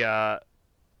the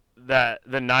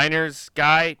the Niners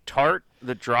guy Tart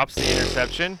that drops the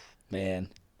interception, Man.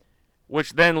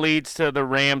 which then leads to the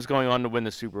Rams going on to win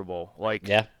the Super Bowl. Like,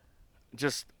 Yeah.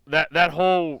 just that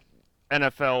whole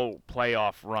NFL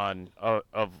playoff run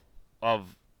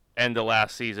of end of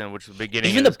last season, which was the beginning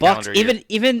Even of the this Bucks, calendar year.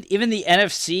 even the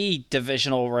NFC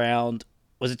divisional round.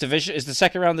 Was it division? Is the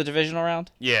second round the divisional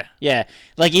round? Yeah. Yeah,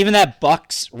 like even that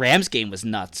Bucks Rams game was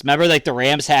nuts. Remember, like the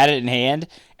Rams had it in hand,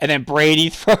 and then Brady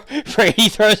throws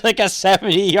like a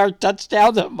 70-yard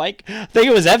touchdown to Mike. I think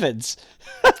it was Evans.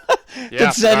 Yeah,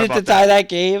 to send forgot it to about tie that. that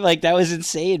game. Like that was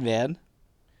insane, man.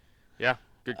 Yeah.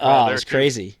 Good call Oh, there, it was too.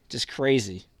 crazy, just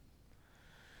crazy.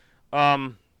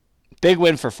 Um, Big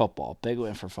win for football. Big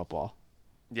win for football.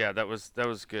 yeah, that was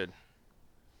good.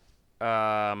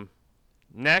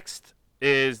 Next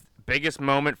is biggest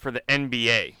moment for the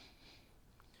NBA.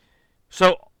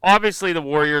 So obviously the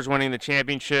Warriors winning the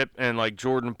championship and like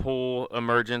Jordan Poole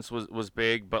emergence was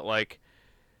big, but like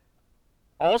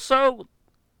also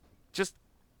just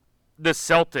the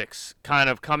Celtics kind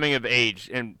of coming of age,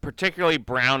 and particularly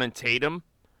Brown and Tatum,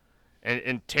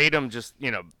 and Tatum just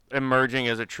emerging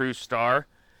as a true star,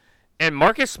 and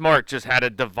Marcus Smart just had a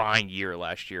divine year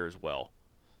last year as well.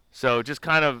 So just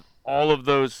kind of all of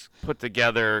those put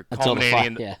together, Until the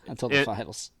culminating until the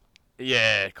finals.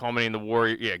 culminating the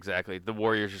Warriors. Yeah, exactly. The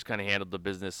Warriors just kind of handled the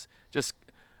business. Just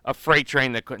a freight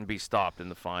train that couldn't be stopped in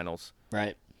the finals.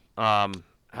 Right. How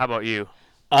about you?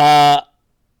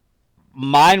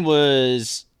 Mine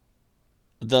was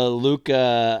the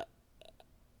Luka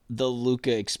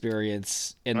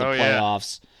experience in the Oh, yeah.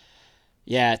 playoffs.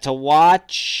 Yeah, to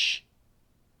watch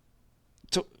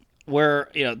where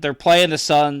they're playing the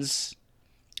Suns,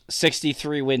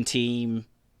 63 win team.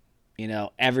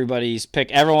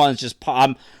 Everyone's just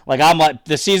I'm like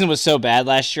the season was so bad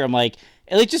last year. I'm like,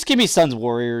 at least just give me Suns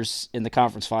Warriors in the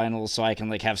conference finals so I can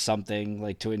like have something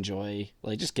like to enjoy.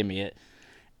 Like just give me it.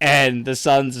 And the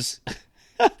Suns,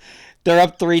 they're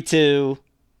up 3-2.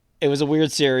 It was a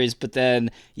weird series, but then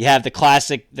you have that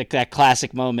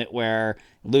classic moment where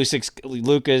Luka's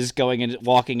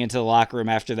walking into the locker room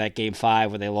after that game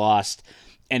 5 where they lost,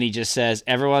 and he just says,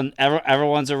 "Everyone's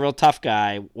a real tough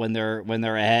guy when they're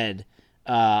ahead."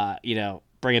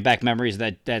 Bringing back memories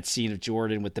of that scene of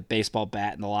Jordan with the baseball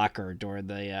bat in the locker during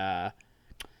the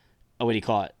what do you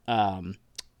call it?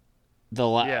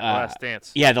 Last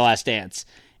Dance. Yeah, the Last Dance.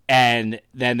 And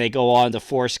then they go on to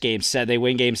force game 7. They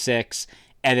win game 6,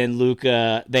 and then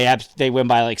Luka they win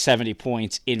by like 70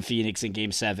 points in Phoenix in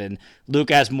game 7.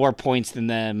 Luka has more points than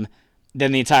the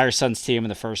entire Suns team in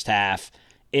the first half.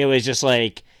 It was just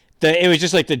like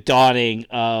the dawning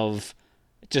of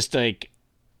just like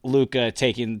Luka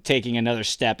taking another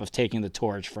step of taking the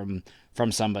torch from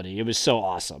somebody. It was so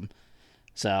awesome.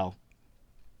 So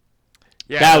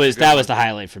Yeah, that that's a was good one. the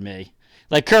highlight for me.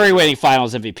 Like Curry winning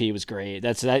Finals MVP was great.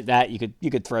 That you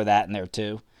could throw that in there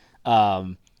too.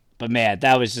 But man,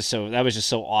 that was just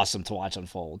so awesome to watch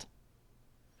unfold.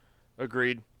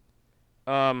 Agreed.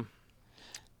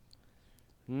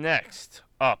 Next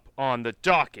up on the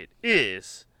docket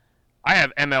is I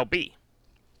have MLB.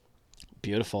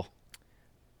 Beautiful.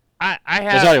 I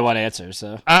There's have. only one answer,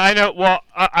 so I know. Well,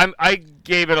 I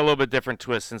gave it a little bit different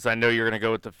twist since I know you're going to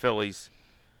go with the Phillies.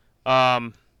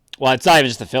 well, it's not even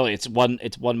just the Philly. It's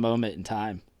one moment in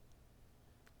time.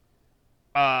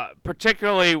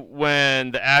 Particularly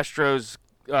when the Astros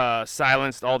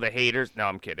silenced all the haters. No,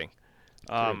 I'm kidding.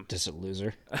 Just a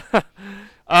loser.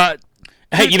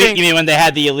 Two You things- mean when they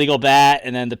had the illegal bat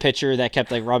and then the pitcher that kept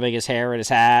like rubbing his hair in his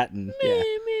hat and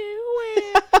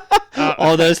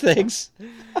all those things?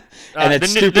 And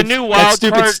the new wild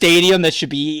stupid card. stadium that should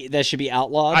be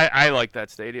outlawed. I like that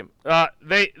stadium.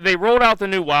 They rolled out the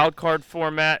new wild card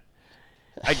format.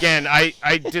 Again,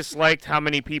 I disliked how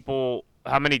many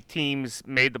teams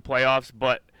made the playoffs,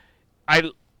 but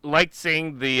I liked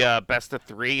seeing the best of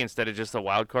 3 instead of just a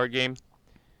wild card game.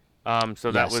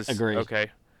 So that Yes, was agreed.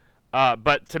 okay.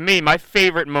 But to me, my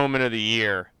favorite moment of the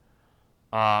year,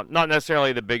 not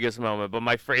necessarily the biggest moment, but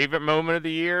my favorite moment of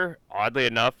the year, oddly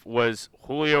enough, was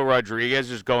Julio Rodriguez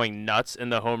just going nuts in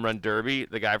the home run derby,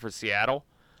 the guy for Seattle.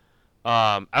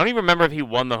 I don't even remember if he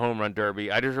won the home run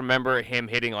derby. I just remember him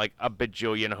hitting like a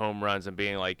bajillion home runs and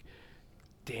being like,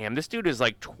 damn, this dude is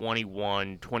like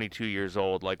 21, 22 years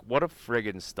old. Like, what a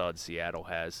friggin' stud Seattle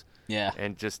has. yeah.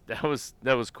 And just that was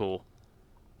cool.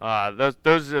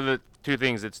 Those are the two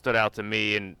things that stood out to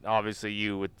me, and obviously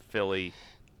you with Philly.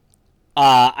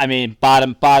 I mean,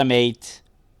 bottom 8,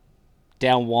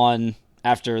 down 1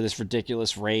 after this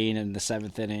ridiculous rain in the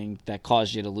 7th inning that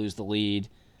caused you to lose the lead.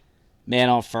 man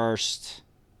on first,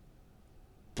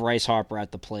 Bryce Harper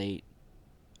at the plate,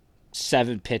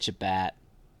 7-pitch at bat,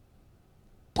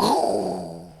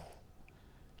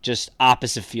 just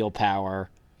opposite field power,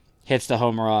 hits the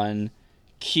home run.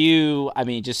 Cue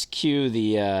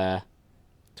the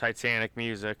Titanic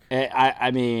music.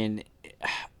 I mean,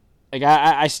 like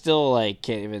I still like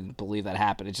can't even believe that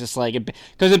happened. It's just like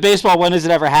because in baseball, when does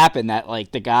it ever happen that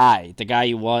like the guy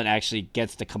you want actually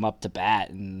gets to come up to bat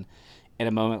and in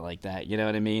a moment like that? You know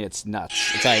what I mean? It's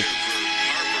nuts. It's like.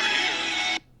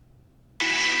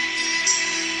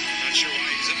 Not sure why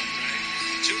he's up,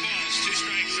 right? 2 balls, 2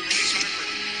 strikes to Bryce Harper.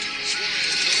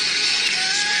 Suarez delivers.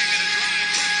 Swing and a drive.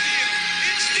 Left field.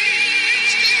 It's deep.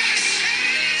 It's gone.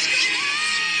 It's gone.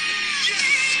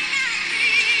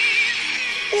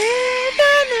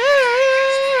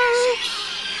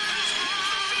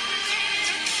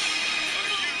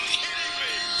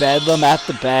 Bedlam at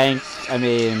the bank. I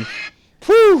mean,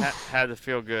 whew. Had to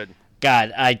feel good.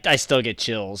 God, I still get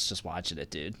chills just watching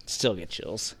it, dude. Still get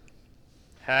chills.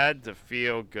 Had to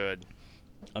feel good.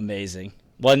 Amazing.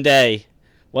 One day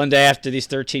after these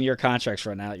 13-year contracts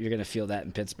run out, you're gonna feel that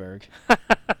in Pittsburgh.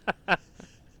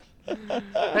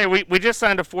 Hey, we just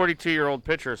signed a 42-year-old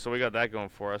pitcher, so we got that going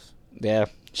for us. Yeah,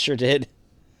 sure did.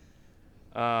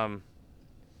 Okay,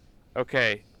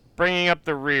 bringing up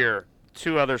the rear,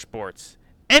 2 other sports.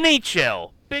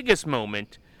 NHL, biggest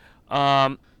moment.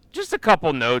 Just a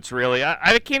couple notes, really.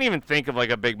 I can't even think of like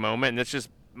a big moment, and it's just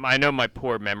I know my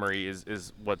poor memory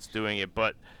is what's doing it,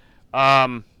 but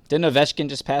Didn't Ovechkin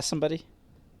just pass somebody?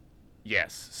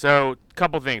 yes. So,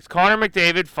 couple things. Connor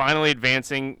McDavid finally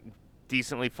advancing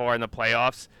decently far in the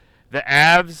playoffs. The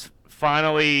Avs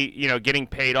finally, getting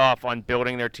paid off on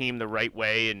building their team the right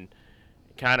way and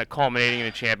kind of culminating in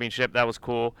a championship. That was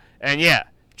cool. And yeah,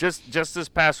 just this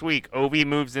past week, Ovi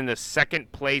moves into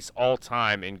second place all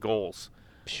time in goals.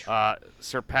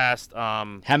 Surpassed How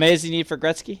many does he need for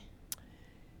Gretzky?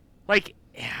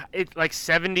 it's like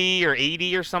 70 or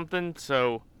 80 or something.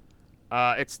 So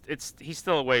he's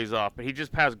still a ways off, but he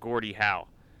just passed Gordie Howe,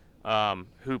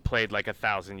 who played like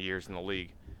 1,000 years in the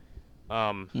league.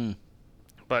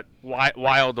 But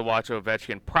wild to watch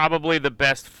Ovechkin. Probably the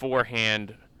best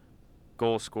forehand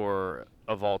goal scorer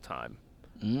of all time.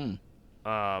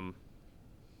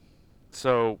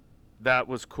 So that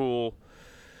was cool.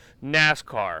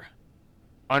 NASCAR.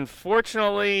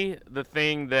 Unfortunately, the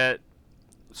thing that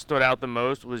stood out the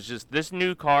most was just this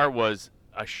new car was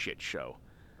a shit show.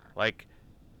 Like,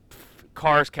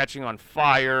 cars catching on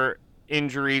fire,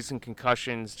 injuries and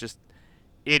concussions, just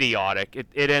idiotic.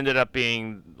 It ended up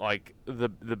being like the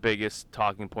biggest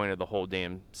talking point of the whole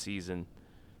damn season.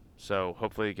 So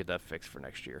hopefully they get that fixed for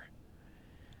next year.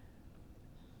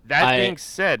 That being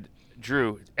said,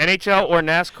 Drew, NHL or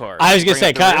NASCAR? I was gonna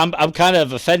say I'm kind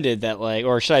of offended that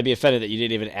or should I be offended that you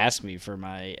didn't even ask me for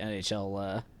my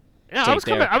NHL? Yeah, I was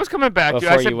coming back. Dude.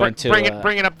 I said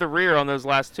bringing up the rear on those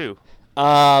last 2.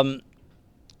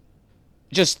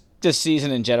 Just this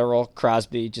season in general,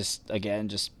 Crosby just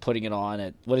putting it on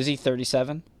at what is he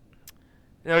 37?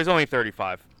 No, he's only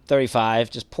 35.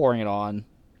 35, just pouring it on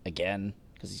again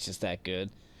because he's just that good.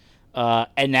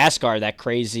 And NASCAR, that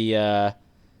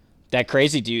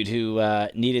crazy dude who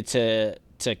needed to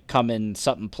come in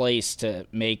something place to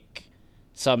make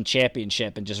some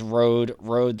championship and just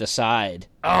rode the side.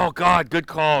 Oh God, good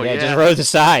call. Yeah, just rode the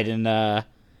side and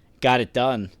got it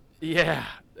done. Yeah,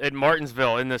 at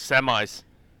Martinsville in the semis.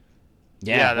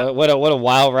 Yeah, what a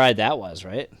wild ride that was,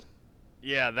 right?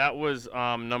 Yeah, that was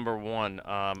number 1.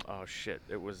 Oh shit,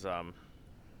 it was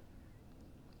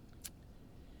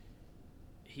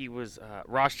he was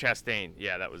Ross Chastain.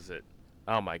 Yeah, that was it.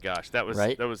 Oh my gosh, that was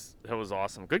right? that was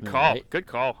awesome. Good call. Right. Good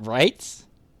call. Right?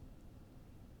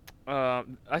 I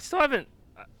still haven't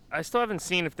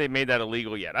seen if they made that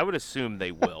illegal yet. I would assume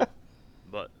they will.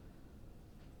 But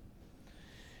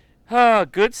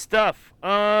good stuff.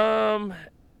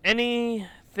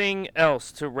 Anything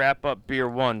else to wrap up Beer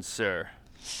 1, sir?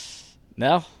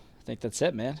 No, I think that's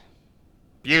it, man.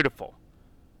 Beautiful.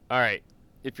 All right.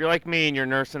 If you're like me and you're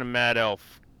nursing a Mad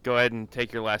Elf, go ahead and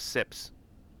take your last sips.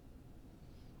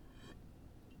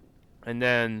 And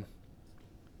then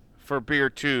for Beer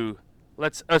 2,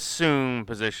 let's assume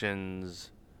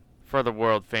positions for the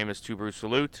world famous Two Brew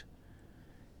Salute.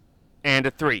 And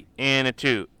a 3, and a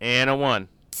 2, and a 1.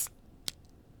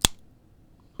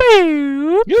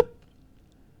 Yep.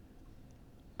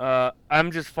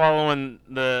 I'm just following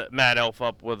the Mad Elf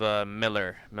up with a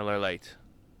Miller Lite.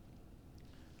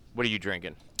 What are you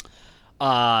drinking?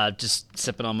 Just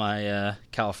sipping on my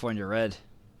California Red.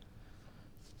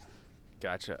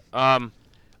 Gotcha.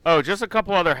 Just a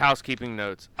couple other housekeeping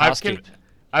notes. Housekeeping.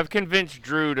 I've convinced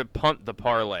Drew to punt the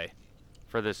parlay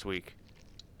for this week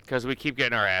because we keep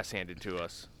getting our ass handed to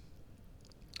us.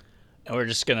 And we're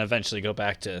just gonna eventually go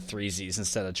back to 3Zs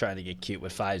instead of trying to get cute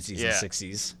with 5Zs Yeah. and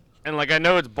 6Zs. And like I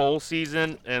know it's bowl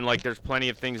season, and like there's plenty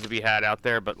of things to be had out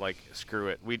there, but like screw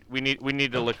it. We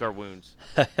need to lick our wounds.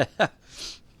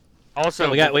 Also,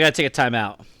 we got to take a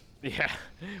timeout. Yeah,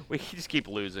 we just keep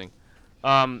losing.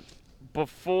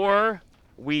 Before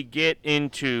we get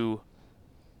into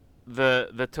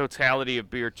the totality of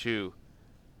beer 2,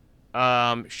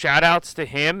 shout outs to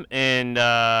him and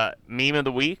meme of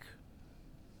the week.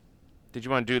 Did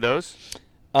you want to do those?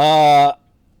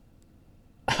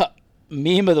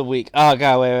 Meme of the week. Oh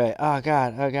god, wait. Oh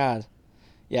god.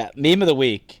 Yeah, meme of the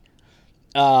week.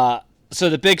 So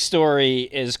the big story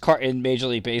is in Major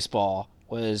League Baseball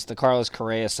was the Carlos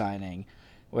Correa signing,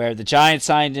 where the Giants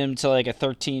signed him to like a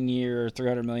 13-year,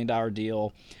 $300 million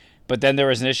deal. But then there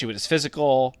was an issue with his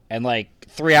physical, and like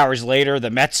 3 hours later, the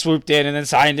Mets swooped in and then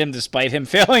signed him despite him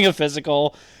failing a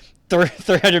physical.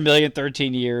 $300 million,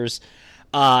 13 years.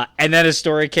 And then his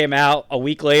story came out a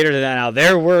week later. That now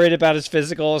they're worried about his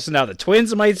physical, so now the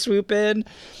Twins might swoop in.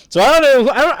 So I don't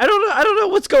know. I don't know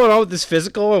what's going on with this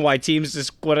physical and why teams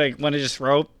just want to just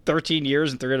throw 13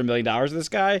 years and $300 million at this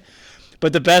guy.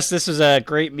 But this was a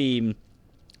great meme.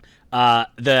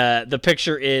 The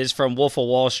picture is from Wolf of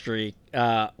Wall Street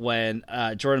when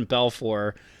Jordan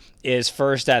Belfort is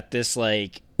first at this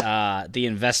the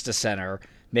Investa Center,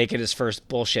 making his first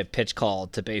bullshit pitch call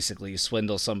to basically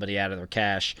swindle somebody out of their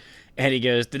cash. And he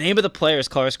goes, the name of the player is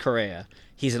Carlos Correa.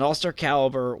 He's an all-star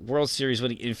caliber World Series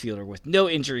winning infielder with no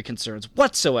injury concerns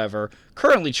whatsoever,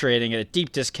 currently trading at a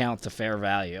deep discount to fair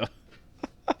value.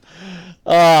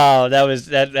 Oh, that was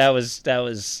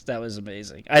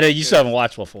amazing. I know you still haven't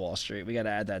watched Wolf of Wall Street. We got to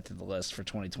add that to the list for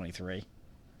 2023.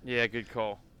 Yeah, good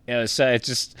call. Yeah, so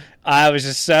I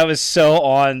was so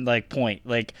on point.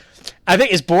 Like, I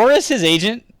think is Boris his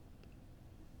agent?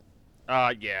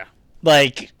 Yeah.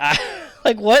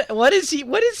 What is he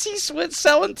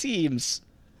selling teams?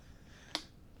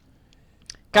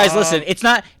 Guys, listen, it's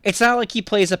not like he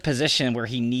plays a position where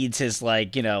he needs his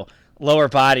lower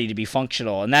body to be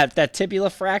functional, and that tibula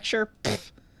fracture,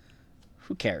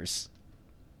 who cares?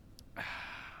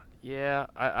 Yeah,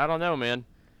 I don't know, man.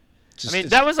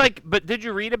 That was but did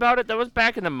you read about it? That was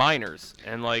back in the minors,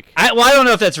 and I don't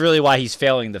know if that's really why he's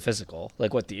failing the physical,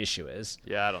 what the issue is.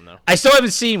 Yeah, I don't know. I still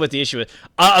haven't seen what the issue is.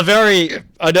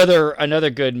 Another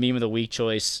good meme of the week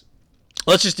choice.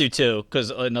 Let's just do two,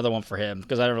 because another one for him,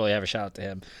 because I don't really have a shout out to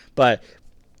him, but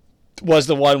was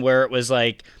the one where it was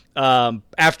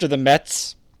after the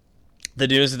Mets. The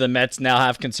news of the Mets now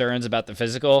have concerns about the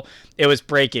physical. It was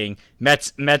breaking.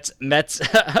 Mets find the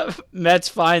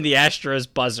Astros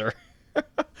buzzer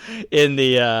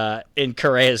in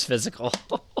Correa's physical.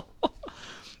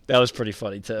 That was pretty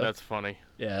funny too. That's funny.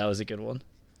 Yeah, that was a good one.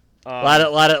 A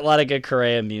lot of good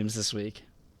Correa memes this week.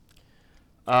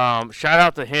 Shout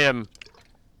out to him.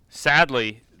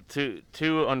 Sadly,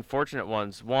 two unfortunate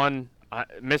ones. One,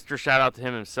 Mr. Shout out to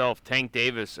him himself. Tank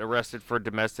Davis arrested for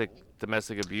domestic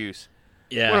abuse.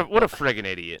 Yeah, what a friggin'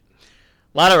 idiot.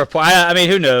 A lot of report. I mean,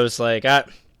 who knows? I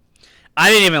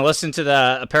didn't even listen to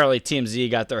the. Apparently, TMZ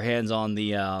got their hands on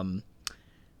the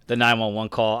 911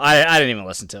 call. I didn't even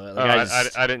listen to it.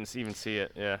 I didn't even see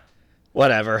it. Yeah.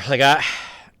 Whatever.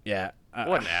 Yeah.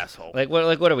 What an asshole.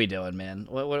 What are we doing, man?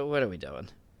 What are we doing?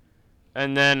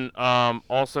 And then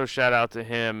also shout out to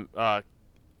him.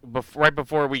 Right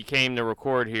before we came to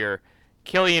record here,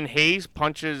 Killian Hayes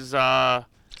punches.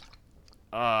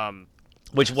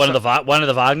 Which one of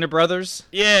the Wagner brothers?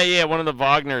 Yeah, one of the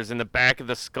Wagners in the back of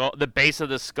the skull, the base of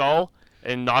the skull,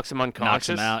 and knocks him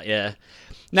unconscious. Knocks him out, yeah.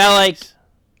 Now, do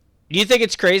you think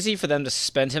it's crazy for them to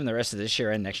suspend him the rest of this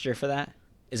year and next year for that?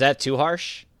 Is that too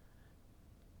harsh?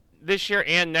 This year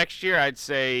and next year, I'd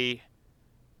say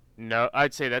no.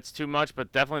 I'd say that's too much,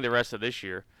 but definitely the rest of this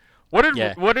year. What did?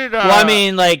 Well, I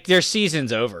mean, their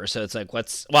season's over, so it's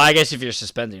what's? Well, I guess if you're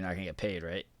suspended, you're not gonna get paid,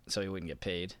 right? So you wouldn't get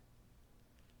paid.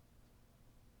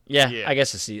 Yeah, I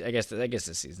guess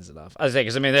the season's enough. I was saying,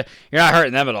 because you're not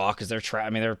hurting them at all, because they're trash.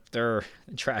 They're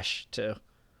trash too.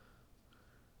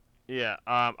 Yeah,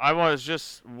 I was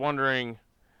just wondering,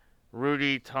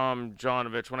 Rudy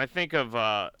Tomjanovich. When I think of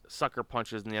sucker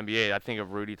punches in the NBA, I think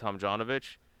of Rudy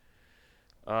Tomjanovich.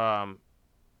 I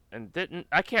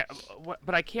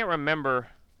can't remember.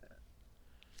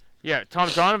 Yeah,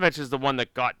 Tomjanovich is the one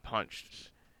that got punched.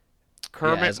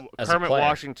 Kermit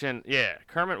Washington,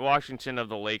 Kermit Washington of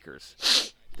the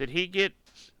Lakers. Did he get?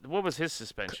 What was his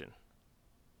suspension?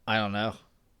 I don't know.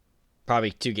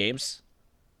 Probably 2 games.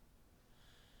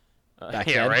 back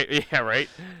Yeah, then. right. Yeah, right.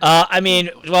 I mean,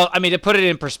 to put it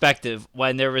in perspective,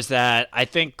 when there was that, I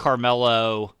think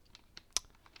Carmelo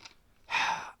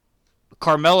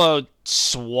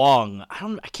swung. I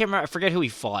can't remember. I forget who he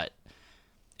fought.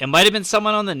 It might have been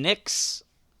someone on the Knicks.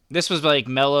 This was like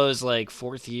Melo's like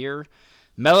 4th year.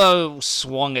 Melo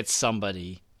swung at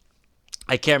somebody.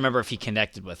 I can't remember if he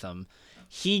connected with him.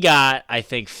 He got, I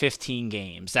think, 15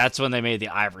 games. That's when they made the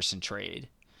Iverson trade,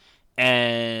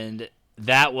 and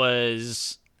that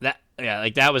was that. Yeah,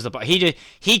 like that was the part.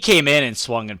 He came in and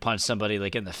swung and punched somebody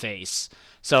like in the face.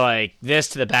 So like this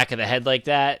to the back of the head like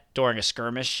that during a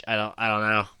skirmish. I don't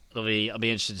know. I'll be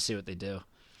interested to see what they do.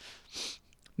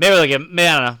 Maybe they'll give him, I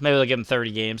don't know. Maybe they'll give him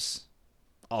 30 games.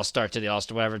 All-Star to the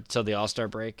All-Star, whatever, till the All-Star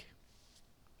break.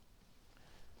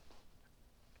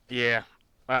 Yeah,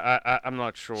 I'm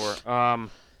not sure. All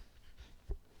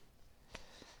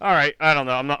right, I don't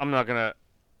know. I'm not gonna.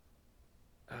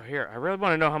 Oh, here, I really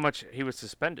want to know how much he was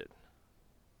suspended.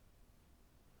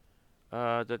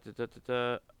 I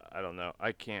don't know.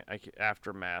 I can't.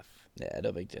 Aftermath. Yeah,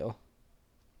 no big deal.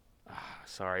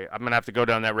 Sorry, I'm gonna have to go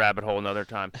down that rabbit hole another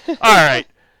time. All right,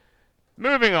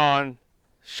 moving on.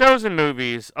 Shows and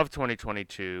movies of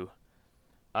 2022.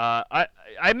 I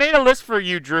made a list for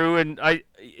you, Drew, and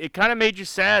it kind of made you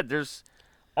sad. There's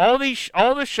all the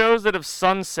shows that have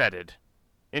sunsetted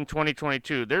in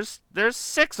 2022. There's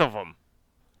 6 of them.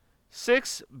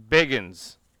 6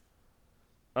 biggins.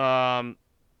 There are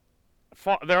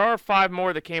 5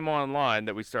 more that came online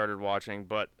that we started watching,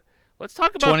 but let's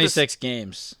talk about 26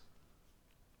 games.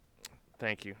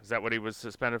 Thank you. Is that what he was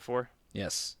suspended for?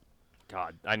 Yes.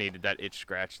 God, I needed that itch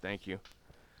scratch. Thank you.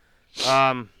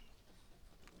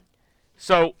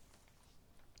 So,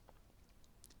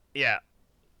 yeah.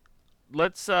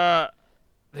 Let's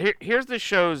here's the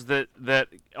shows that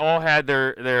all had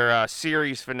their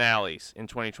series finales in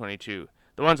 2022.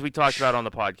 The ones we talked about on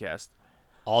the podcast.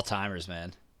 All-timers,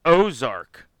 man.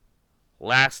 Ozark,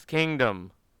 Last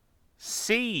Kingdom,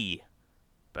 C,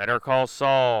 Better Call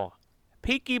Saul,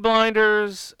 Peaky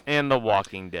Blinders, and The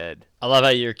Walking Dead. I love how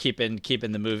you're keeping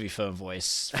the movie phone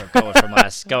voice from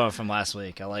going from last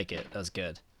week. I like it. That was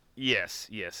good. Yes,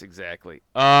 exactly.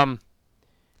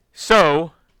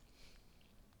 So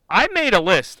I made a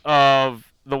list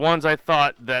of the ones I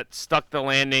thought that stuck the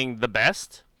landing the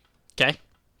best Okay.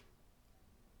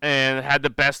 and had the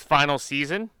best final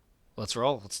season. Let's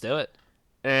roll. Let's do it.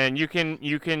 And you can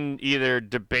either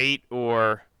debate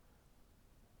or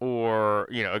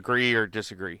agree or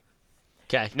disagree.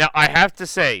 Okay. Now I have to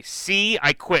say,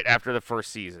 I quit after the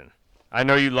first season. I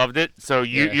know you loved it, so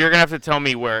you're gonna have to tell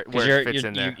me where it fits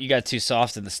in there. You got too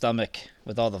soft in the stomach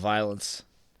with all the violence.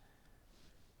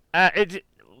 It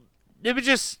was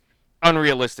just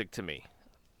unrealistic to me,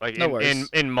 like No worries.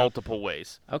 in multiple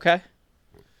ways. Okay.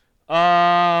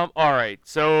 All right.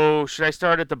 So should I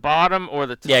start at the bottom or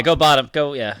the top? Yeah, go bottom.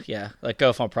 Go, yeah. Like,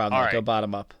 go from problem. All right. Go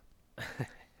bottom up.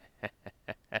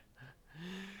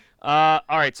 All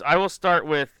right. So I will start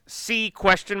with C ?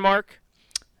 No.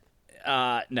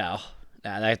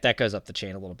 Nah, that goes up the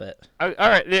chain a little bit. All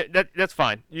right. That's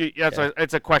fine.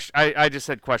 It's a question. I just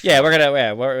said question. Yeah,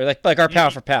 we're like our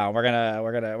pound for pound. We're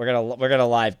gonna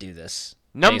live do this.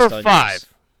 Number based on 5. yours.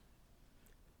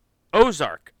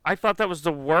 Ozark. I thought that was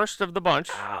the worst of the bunch.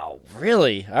 Wow,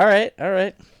 really? All right.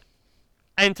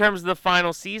 In terms of the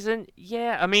final season,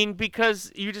 yeah. I mean,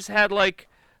 because you just had like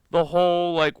the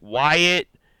whole like Wyatt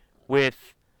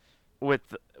with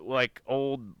like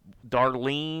old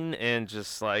Darlene, and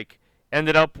just like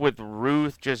ended up with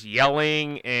Ruth just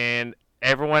yelling, and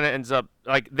everyone ends up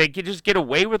like they could just get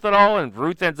away with it all, and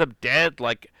Ruth ends up dead.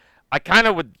 Like I kind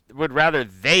of would rather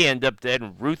they end up dead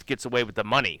and Ruth gets away with the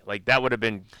money. Like that would have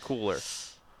been cooler.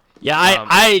 Yeah,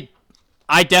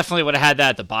 I definitely would have had that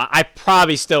at the bottom. I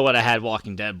probably still would have had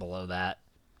Walking Dead below that,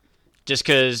 just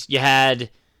because they had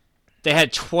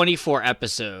 24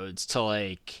 episodes to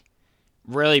like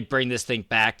really bring this thing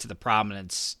back to the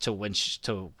prominence to whence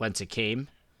it came,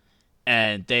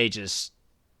 and they just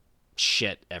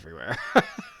shit everywhere.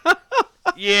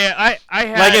 Yeah, I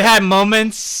had like it had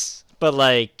moments, but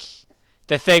like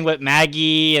the thing with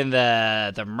Maggie and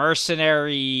the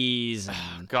mercenaries.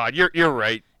 And, God, you're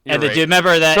right. You're and right. do you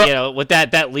remember that, So- with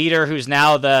that leader who's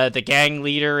now the gang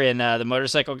leader and the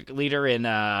motorcycle leader in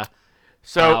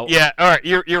So yeah, all right,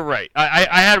 you're right.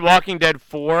 I had Walking Dead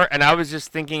 4, and I was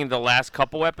just thinking the last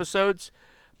couple episodes.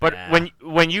 But Yeah.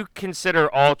 when you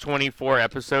consider all 24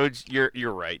 episodes, you're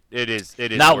right. It is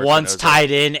not worse once than Ozark.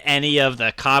 tied in any of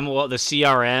the Commonwealth, the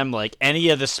CRM, like any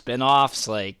of the spin-offs.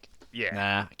 Like, Yeah,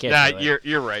 nah, I can't do it.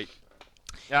 you're right.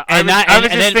 Yeah, And I was and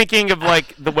just then- thinking of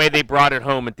like the way they brought it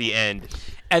home at the end.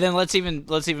 And then let's even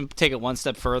take it one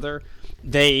step further.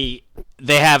 They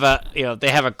have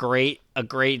a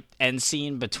great end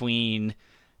scene between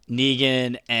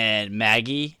Negan and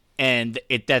Maggie, and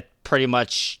that pretty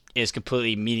much is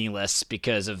completely meaningless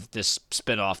because of this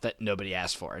spinoff that nobody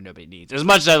asked for and nobody needs. As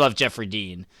much as I love Jeffrey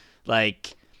Dean,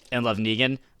 and love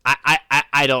Negan,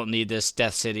 I don't need this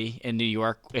Death City in New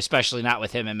York, especially not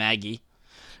with him and Maggie.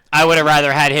 I would have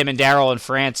rather had him and Daryl in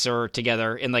France or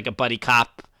together in like a buddy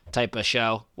cop type of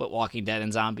show with Walking Dead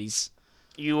and zombies.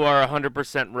 You are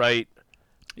 100% right.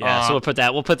 Yeah, so we'll put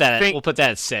that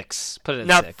at 6. Put it at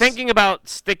now, 6. thinking about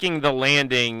sticking the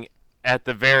landing at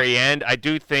the very end, I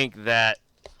do think that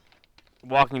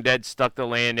Walking Dead stuck the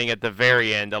landing at the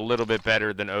very end a little bit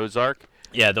better than Ozark.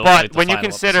 Yeah, but when you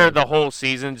consider the whole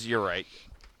seasons, you're right.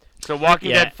 So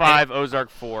Walking Dead 5, Ozark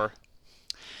 4.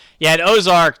 Yeah, and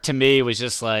Ozark to me was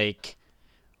just like,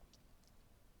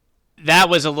 that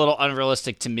was a little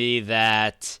unrealistic to me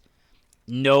that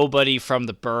nobody from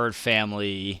the Bird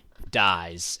family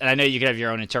dies. And I know you can have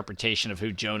your own interpretation of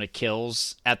who Jonah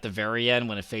kills at the very end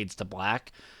when it fades to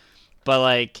black. But,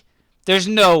 like, there's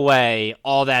no way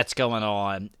all that's going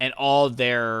on and all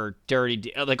their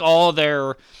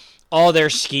all their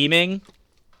scheming,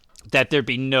 that there'd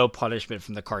be no punishment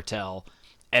from the cartel,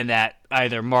 and that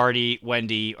either Marty,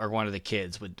 Wendy, or one of the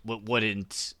kids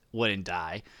wouldn't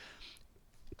die.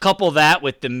 Couple that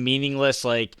with the meaningless,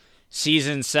 like,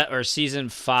 season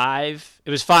 5.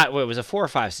 It was 5. Wait, was it 4 or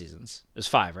 5 seasons? It was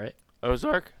 5, right?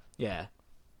 Ozark? Yeah.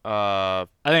 I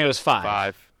think it was 5.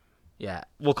 5. Yeah,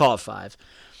 we'll call it 5.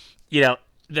 You know,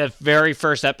 the very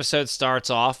first episode starts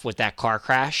off with that car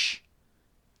crash,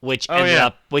 which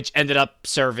ended up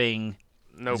serving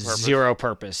No purpose. zero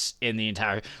purpose in the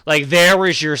entire. Like, there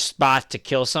was your spot to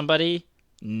kill somebody.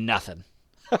 Nothing.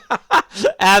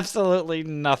 Absolutely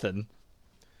nothing.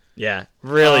 Yeah,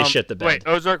 really shit the bed. Wait,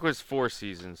 Ozark was 4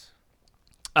 seasons.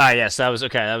 Yes, that was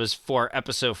okay. That was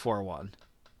episode 4-1.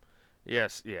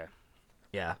 Yes, yeah.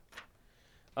 Yeah.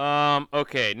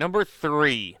 Okay, number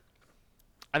 3.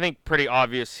 I think pretty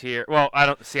obvious here. Well, I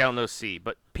don't know C,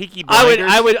 but Peaky Blinders.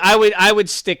 I would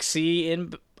stick C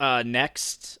in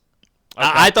next. Okay.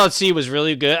 I thought C was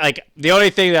really good. Like, the only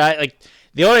thing that I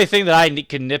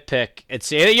can nitpick at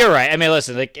C. You're right. I mean,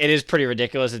 listen, like, it is pretty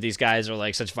ridiculous that these guys are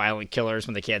like such violent killers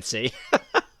when they can't see.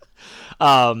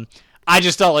 I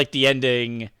just felt like the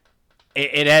ending.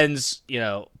 It ends. You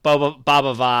know,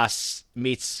 Baba Voss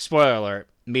meets. Spoiler alert.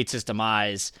 Meets his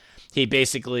demise. He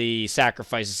basically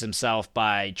sacrifices himself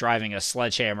by driving a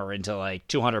sledgehammer into like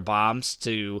 200 bombs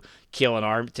to kill an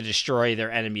army, to destroy their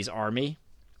enemy's army.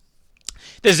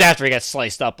 This is after he got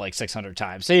sliced up like 600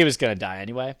 times, so he was gonna die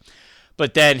anyway.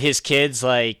 But then his kids,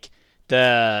 like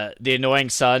the annoying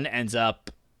son, ends up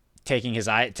taking his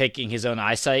own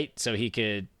eyesight so he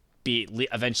could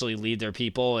eventually lead their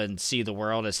people and see the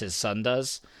world as his son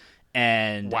does.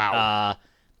 And wow.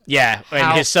 Yeah, and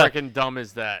how his son, freaking dumb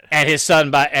is that? And his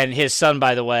son,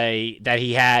 by the way, that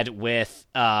he had with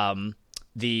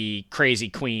the crazy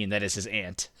queen that is his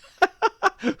aunt,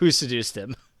 who seduced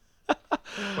him.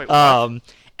 Wait, what?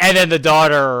 And then the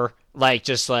daughter,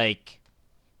 just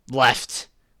left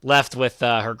with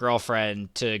her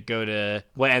girlfriend to go to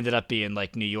what ended up being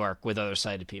like New York with other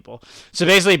sighted people. So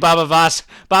basically, Baba Voss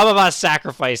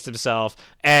sacrificed himself,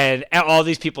 and all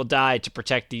these people died to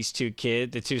protect the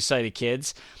 2 sighted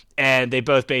kids, and they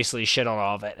both basically shit on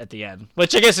all of it at the end,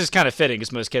 which I guess is kind of fitting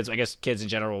because most kids, I guess kids in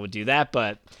general would do that,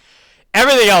 but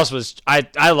everything else was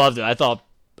I loved it. I thought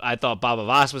Baba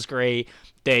Voss was great.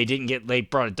 They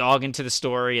brought a dog into the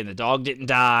story, and the dog didn't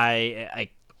die.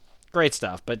 Great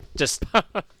stuff, but just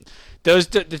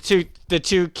the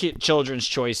two children's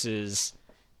choices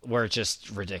were just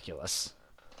ridiculous.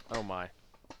 Oh my.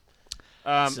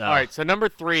 All right, so number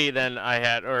 3 then I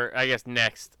had, or I guess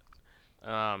next,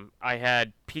 I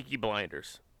had Peaky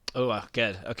Blinders. Oh,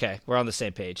 good. Okay, we're on the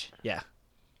same page. Yeah.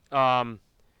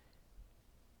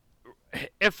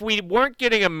 If we weren't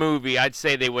getting a movie, I'd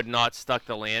say they would not stuck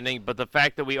the landing, but the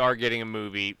fact that we are getting a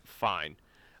movie, fine.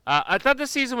 I thought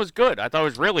this season was good. I thought it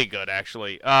was really good,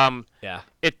 actually. Yeah.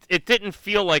 It didn't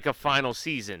feel like a final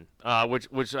season,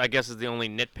 which I guess is the only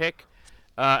nitpick.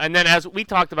 And then as we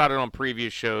talked about it on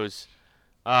previous shows,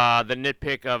 the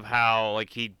nitpick of how like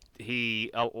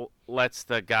he lets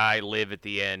the guy live at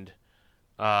the end,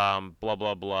 blah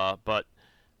blah blah. But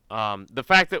the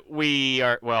fact that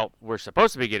we're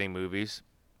supposed to be getting movies,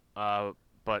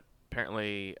 but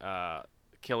apparently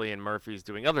Cillian Murphy's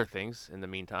doing other things in the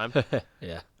meantime.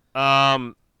 Yeah.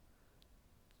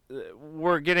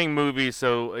 We're getting movies,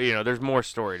 so there's more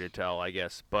story to tell, I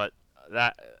guess. But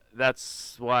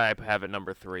that's why I have it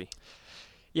number 3.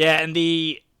 Yeah, and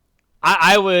the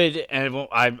I would, and it won't,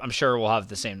 I'm sure we'll have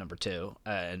the same number 2,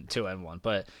 and 2 and 1.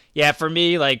 But yeah, for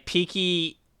me, like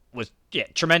Peaky was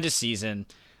tremendous season.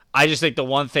 I just think the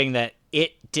one thing that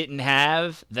it didn't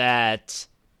have that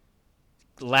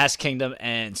Last Kingdom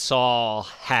and Saul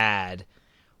had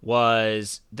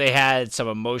was they had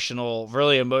some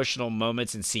really emotional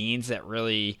moments and scenes that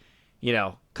really,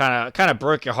 kind of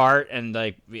broke your heart, and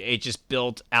like it just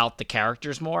built out the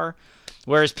characters more.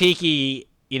 Whereas Peaky,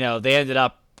 they ended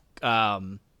up,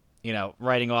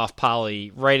 writing off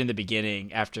Polly right in the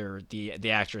beginning after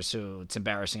the actress who, it's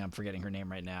embarrassing, I'm forgetting her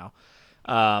name right now.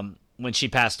 When she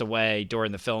passed away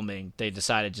during the filming, they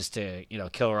decided just to,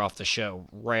 kill her off the show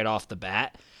right off the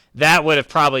bat. That would have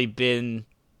probably been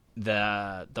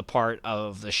the part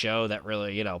of the show that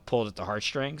really, pulled at the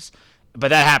heartstrings. But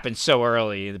that happened so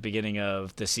early in the beginning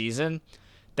of the season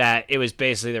that it was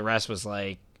basically the rest was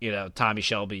like, Tommy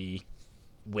Shelby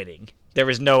winning. There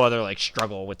was no other like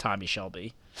struggle with Tommy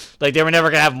Shelby. Like they were never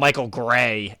gonna have Michael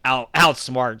Gray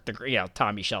outsmart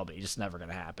Tommy Shelby. Just never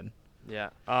gonna happen.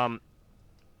 Yeah. Helen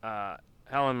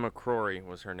McCrory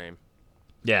was her name.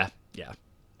 Yeah.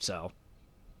 So.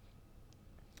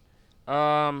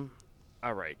 All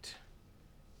right.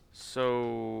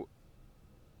 So,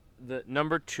 the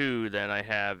number 2 then I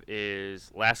have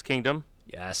is Last Kingdom.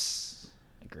 Yes.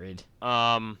 Agreed.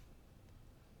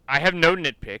 I have no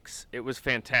nitpicks. It was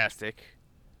fantastic.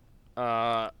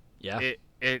 Yeah.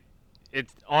 It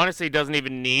honestly doesn't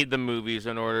even need the movies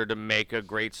in order to make a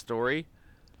great story.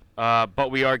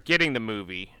 But we are getting the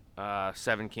movie,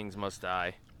 Seven Kings Must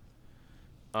Die.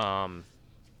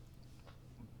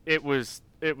 It was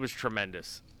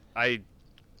tremendous. I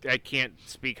can't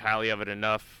speak highly of it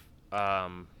enough.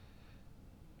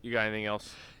 You got anything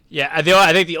else? Yeah,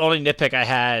 I think the only nitpick I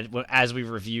had as we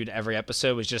reviewed every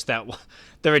episode was just that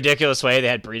the ridiculous way they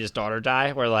had Britta's daughter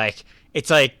die, where like it's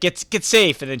like get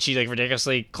safe, and then she like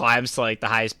ridiculously climbs to like the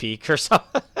highest peak or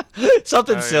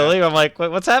something silly. Yeah. I'm like,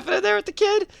 what's happening there with the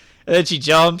kid? And then she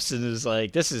jumps, and it's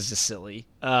like this is just silly.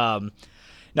 No,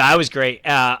 it was great.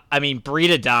 I mean,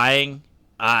 Britta dying,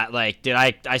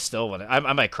 I still want to.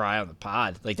 I might cry on the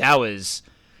pod. Like that was.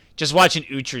 Just watching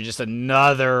Uhtred, just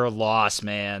another loss,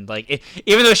 man. Like,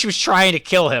 even though she was trying to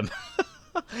kill him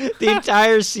the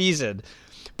entire season,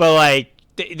 but like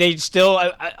they still,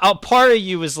 a part of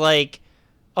you was like,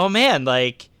 oh man,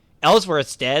 like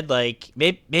Ellsworth's dead. Like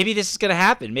maybe this is gonna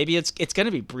happen. Maybe it's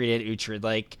gonna be Britta and Uhtred.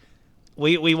 Like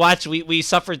we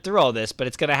suffered through all this, but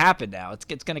it's gonna happen now.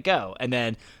 It's gonna go, and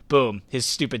then boom, his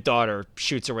stupid daughter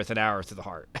shoots her with an arrow through the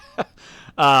heart.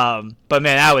 But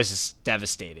man, that was just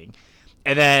devastating.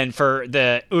 And then for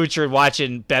the Uhtred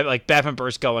watching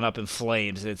Beppenburst going up in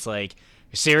flames, it's like,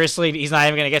 seriously, he's not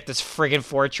even gonna get this friggin'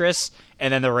 fortress.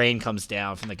 And then the rain comes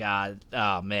down from the god.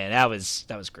 Oh man, that was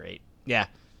great. Yeah,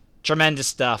 tremendous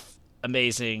stuff.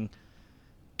 Amazing.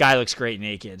 Guy looks great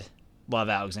naked. Love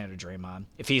Alexander Draymond.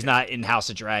 If he's not in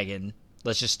House of Dragon,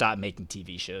 let's just stop making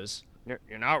TV shows. You're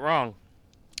not wrong.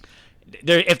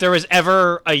 If there was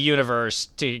ever a universe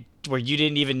where you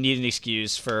didn't even need an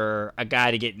excuse for a guy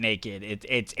to get naked,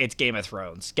 it's Game of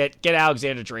Thrones. Get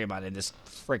Alexander Draymond in this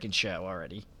freaking show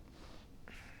already.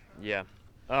 Yeah.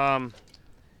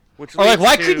 Which or like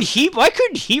why leads to-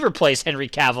 couldn't he replace Henry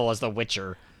Cavill as the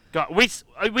Witcher? God,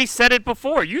 we said it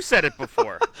before. You said it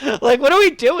before. Like what are we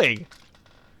doing?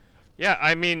 Yeah,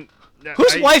 I mean,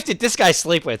 whose wife did this guy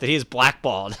sleep with that he is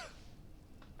blackballed?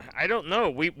 I don't know.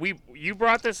 You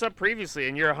brought this up previously,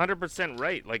 and you're 100%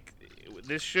 right. Like,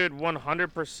 this should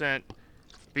 100%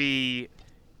 be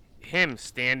him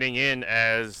standing in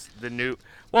as the new.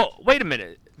 Well, wait a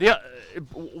minute.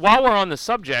 While we're on the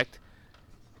subject,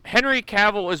 Henry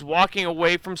Cavill is walking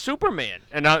away from Superman,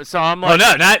 and so I'm like, oh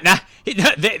no, not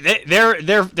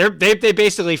they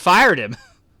basically fired him.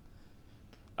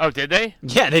 Oh, did they?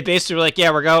 Yeah, they basically were like,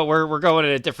 yeah, we're going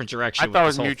in a different direction. I thought it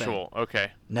was this whole mutual. thing.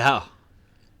 Okay. No.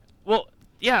 Well,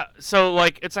 yeah. So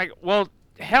like, it's like, well,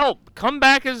 hell, come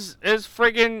back as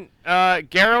friggin'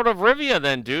 Geralt of Rivia,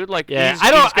 then, dude. Like, yeah, he's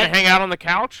gonna hang out on the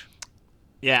couch.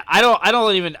 Yeah, I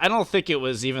don't think it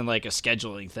was even like a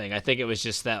scheduling thing. I think it was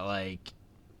just that like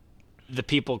the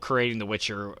people creating The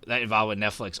Witcher that involved with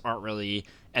Netflix aren't really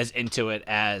as into it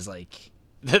as like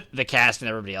the cast and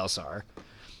everybody else are.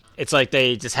 It's like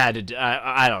they just had to.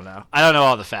 I don't know. I don't know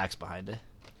all the facts behind it.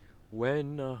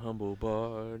 When a humble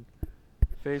bard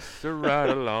faces a ride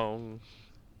along.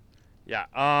 Yeah.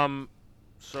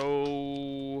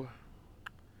 So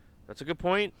that's a good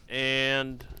point,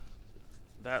 and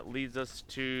that leads us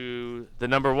to the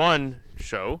number 1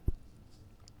 show,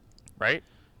 right?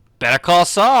 Better Call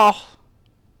Saul.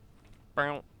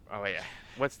 Oh yeah.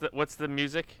 What's the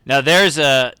music? Now there's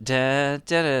a da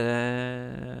da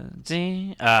da da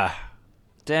dee, da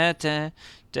da da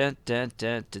da da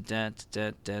da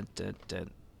da da da da.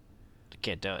 I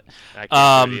can't do it. I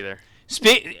can't do it either.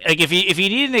 Like if you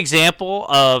need an example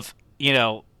of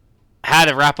how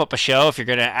to wrap up a show, if you're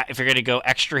gonna go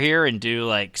extra here and do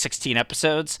like 16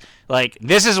 episodes, like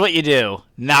this is what you do.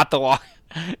 Not the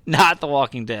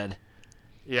Walking Dead.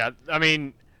 Yeah, I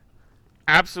mean,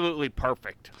 absolutely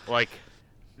perfect. Like,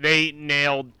 they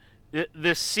nailed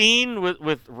the scene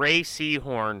with Ray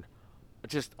Seahorn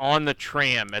just on the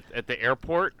tram at the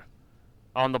airport,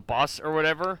 on the bus or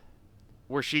whatever,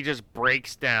 where she just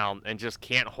breaks down and just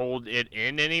can't hold it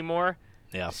in anymore.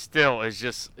 Yeah. Still, it's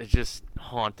just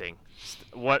haunting.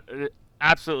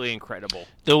 Absolutely incredible.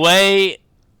 The way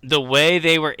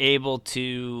they were able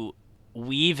to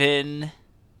weave in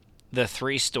the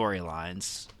three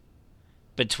storylines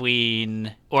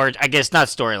between, or I guess not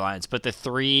storylines, but the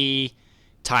three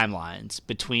timelines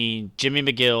between Jimmy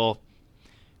McGill,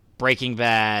 Breaking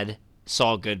Bad,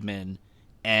 Saul Goodman,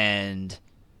 and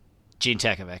Gene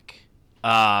Tekovic,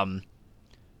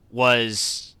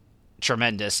 was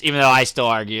tremendous. Even though I still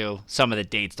argue some of the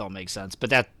dates don't make sense,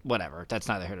 but whatever. That's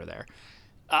neither here nor there.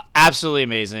 Absolutely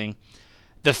amazing.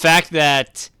 The fact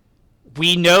that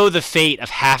we know the fate of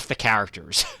half the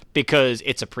characters because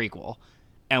it's a prequel,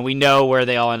 and we know where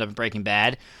they all end up in Breaking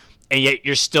Bad, and yet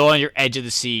you're still on your edge of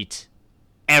the seat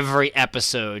every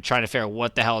episode trying to figure out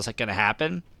what the hell is going to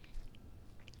happen.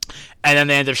 And then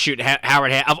they end up shooting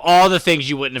Howard Hamill. Of all the things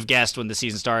you wouldn't have guessed when the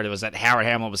season started was that Howard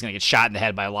Hamill was going to get shot in the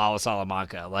head by Lala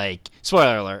Salamanca. Like,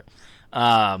 spoiler alert.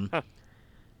 And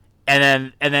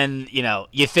then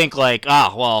you think like,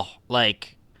 oh, well,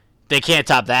 like, they can't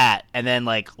top that. And then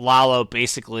like Lalo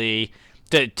basically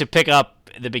to pick up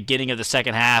the beginning of the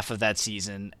second half of that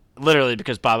season, literally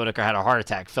because Bob Whitaker had a heart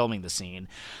attack filming the scene,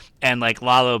 and like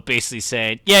Lalo basically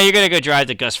saying, "Yeah, you're gonna go drive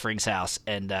to Gus Fring's house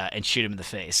and shoot him in the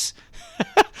face,"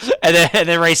 and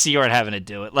then Ray Seahorn having to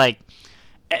do it. Like,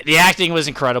 the acting was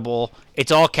incredible.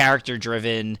 It's all character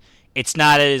driven. It's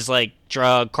not as like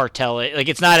drug cartel. Like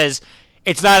it's not as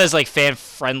like fan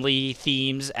friendly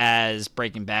themes as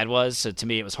Breaking Bad was. So to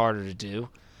me, it was harder to do.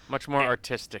 Much more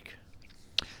artistic.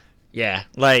 Yeah,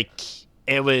 like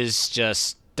it was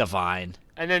just divine.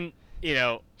 And then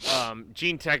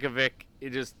Gene Tekovic, it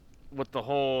just with the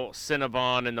whole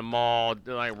Cinnabon in the mall,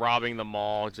 like robbing the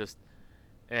mall, just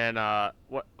and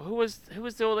who was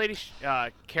the old lady?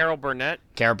 Carol Burnett.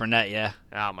 Carol Burnett, yeah.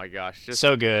 Oh my gosh, just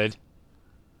so good.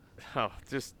 Oh,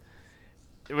 just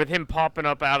with him popping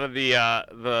up out of the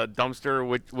dumpster,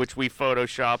 which we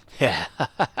photoshopped. Yeah.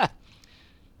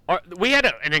 We had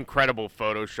an incredible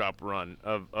Photoshop run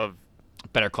of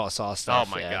Better Call Saul stuff.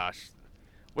 Oh my gosh,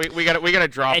 we gotta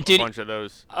drop a bunch of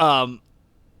those. Oh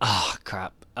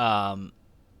crap. How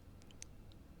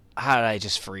did I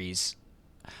just freeze?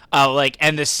 Oh, like,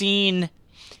 and the scene,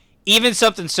 even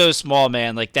something so small,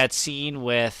 man, like that scene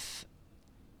with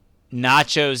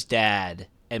Nacho's dad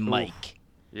and Mike.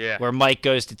 Yeah. Where Mike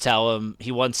goes to tell him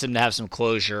he wants him to have some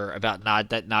closure about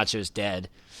that Nacho's dead,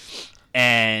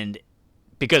 and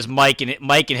because Mike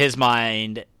in his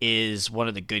mind is one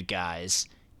of the good guys,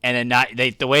 and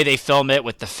then the way they film it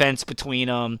with the fence between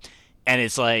them, and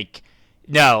it's like,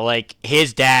 no, like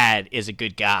his dad is a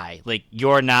good guy. Like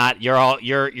you're not.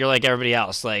 You're like everybody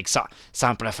else. Like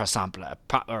sangre for sangre,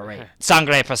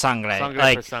 sangre for sangre.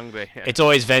 Sangre for sangre. Yeah. It's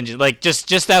always vengeance. Like just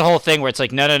that whole thing where it's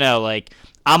like no. Like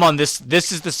I'm on this.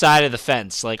 This is the side of the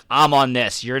fence. Like I'm on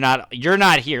this. You're not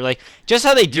here. Like just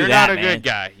how they do you're that. You're not a man. good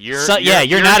guy. You're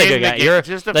not a good guy. You're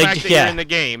just the like, fact that you're in the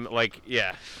game. Like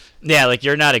yeah. Yeah, like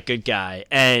you're not a good guy.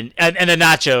 And the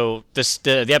Nacho,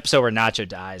 the episode where Nacho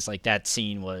dies, like that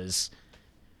scene was.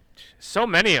 So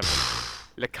many of them.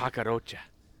 La Cacarocha.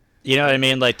 You know what I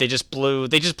mean? Like they just blew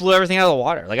everything out of the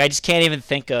water. Like I just can't even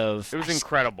think of. It was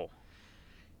incredible.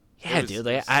 Yeah, dude.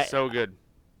 Like so good.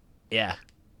 Yeah,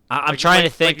 I'm trying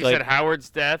to think. Like you said, Howard's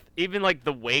death, even like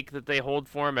the wake that they hold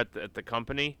for him at the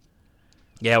company.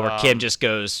 Yeah, where Kim just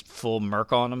goes full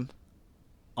merc on him,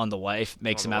 on the wife,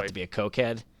 makes him out to be a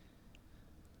cokehead.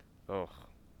 Oh.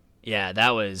 Yeah,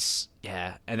 that was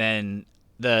and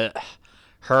then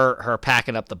her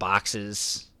packing up the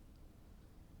boxes,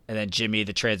 and then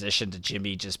the transition to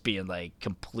Jimmy just being like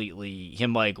completely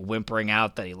him like whimpering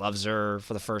out that he loves her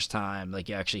for the first time. Like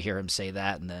you actually hear him say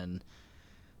that, and then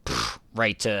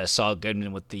right to Saul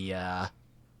Goodman with the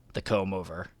comb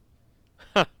over.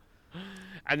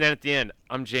 And then at the end,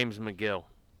 I'm James McGill.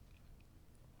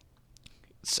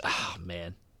 Oh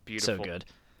man, beautiful, so good,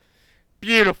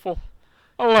 beautiful.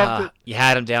 I loved it. You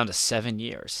had him down to 7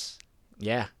 years.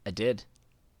 Yeah, I did.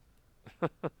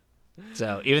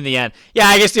 So even the end, yeah,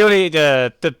 I guess the only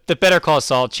the Better Call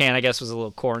Saul chant, I guess, was a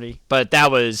little corny, but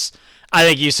that was, I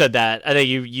think you said that. I think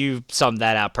you summed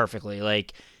that out perfectly.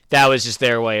 Like that was just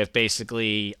their way of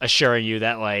basically assuring you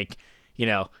that, like, you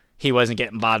know, he wasn't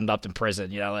getting bottomed up in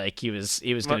prison. You know, like he was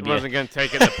going to be wasn't going to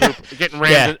take it to poop, getting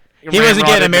yeah. ran. He wasn't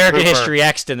getting American pooper. History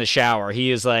X'd in the shower.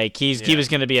 He was like he Yeah. was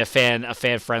going to be a fan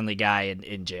friendly guy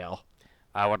in jail.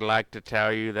 I would like to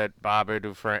tell you that Bobby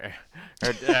Dufresne,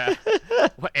 or,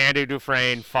 Andy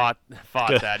Dufresne fought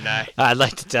that night. I'd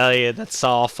like to tell you that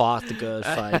Saul fought the good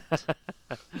fight,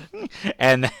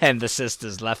 and then the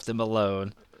sisters left him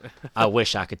alone. I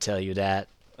wish I could tell you that.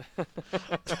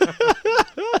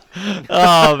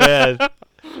 Oh man,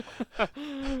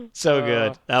 so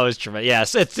good. That was tremendous.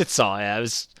 Yes, it's Saul. Yeah, it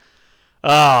was.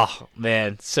 Oh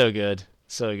man, so good,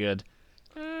 so good.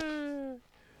 All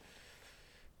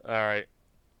right.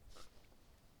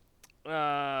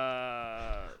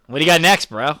 What do you got next,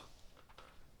 bro?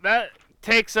 That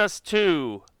takes us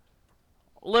to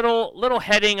little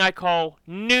heading I call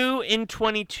new in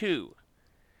 22.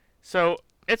 So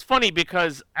it's funny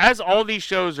because as all these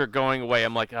shows are going away,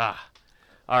 I'm like, all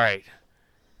right,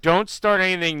 don't start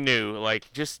anything new.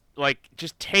 Just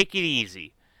take it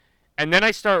easy. And then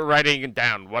I start writing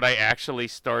down what I actually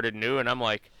started new, and I'm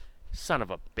like, son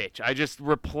of a bitch! I just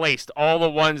replaced all the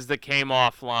ones that came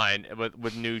offline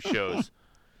with new shows.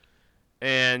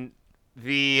 And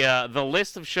the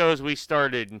list of shows we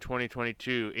started in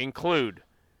 2022 include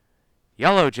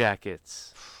Yellow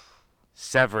Jackets,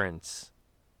 Severance,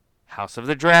 House of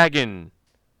the Dragon,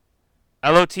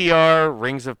 LOTR,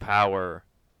 Rings of Power,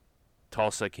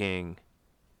 Tulsa King.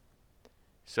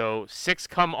 So 6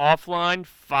 come offline,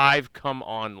 5 come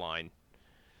online.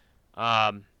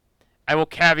 I will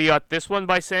caveat this one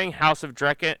by saying House of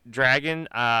Dragon,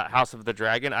 House of the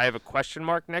Dragon, I have a question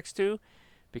mark next to,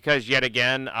 because yet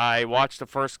again, I watched the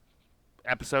first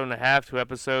episode and a half, 2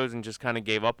 episodes, and just kind of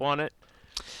gave up on it.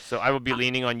 So I will be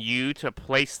leaning on you to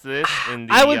place this in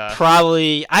the. I'd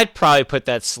probably put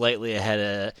that slightly ahead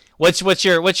of. What's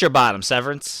your bottom?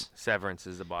 Severance. Severance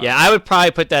is the bottom. Yeah, I would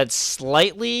probably put that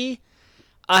slightly.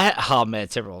 Oh man,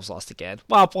 Timberwolves lost again.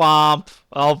 Womp womp.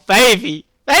 Oh baby.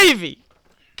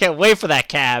 Can't wait for that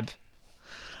cab.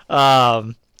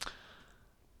 I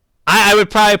would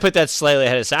probably put that slightly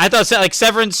ahead of. I thought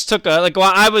Severance took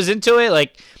while I was into it,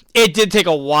 it did take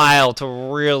a while to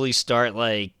really start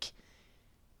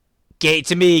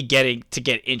get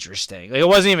interesting. It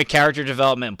wasn't even character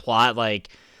development and plot.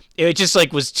 It just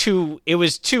was too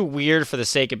weird for the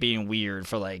sake of being weird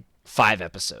for 5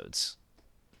 episodes.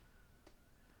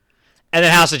 And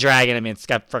then House of Dragon, I mean, it's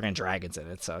got freaking dragons in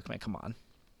it, so come on.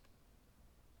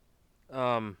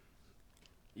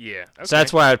 Yeah. Okay. So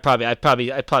that's why I'd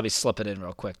probably slip it in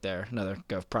real quick there. Another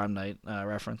Gov Prime Night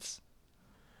reference.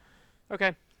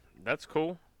 Okay, that's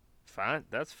cool. Fine.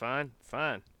 That's fine.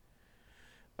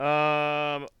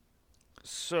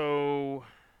 So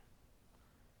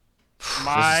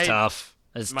This is tough.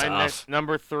 It's tough.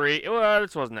 Number 3. Well,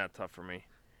 this wasn't that tough for me.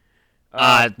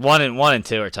 1 and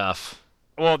 2 are tough.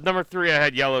 Well, number 3, I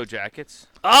had Yellow Jackets.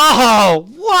 Oh,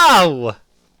 whoa!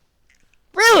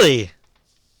 Really?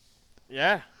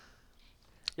 Yeah.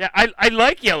 Yeah, I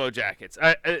like Yellow Jackets.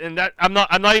 I'm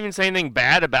not even saying anything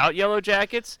bad about Yellow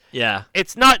Jackets. Yeah.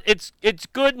 It's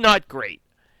good, not great.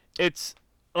 It's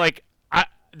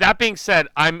that being said,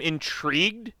 I'm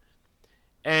intrigued,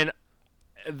 and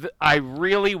I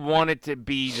really want it to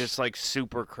be just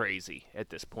super crazy at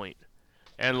this point,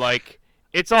 and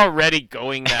it's already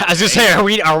going that. I was just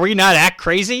saying, are we not that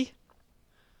crazy?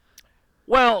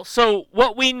 Well, so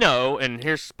what we know, and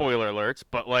here's spoiler alerts,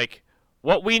 but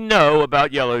what we know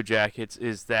about Yellow Jackets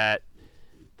is that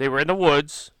they were in the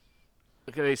woods.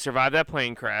 Okay, they survived that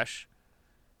plane crash,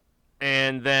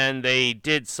 and then they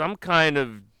did some kind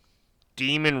of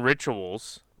demon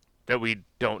rituals that we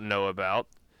don't know about,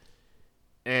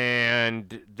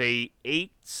 and they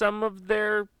ate some of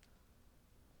their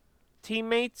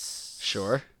teammates.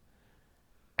 Sure.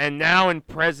 And now in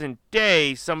present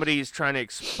day, somebody is trying to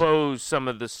expose some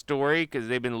of the story because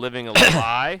they've been living a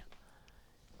lie,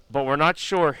 but we're not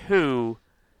sure who.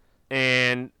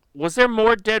 And was there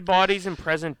more dead bodies in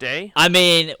present day? I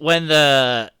mean,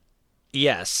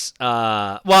 yes.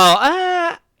 I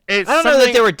don't know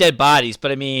that there were dead bodies,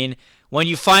 but I mean, when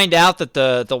you find out that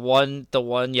the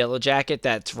one Yellow Jacket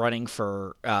that's running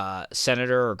for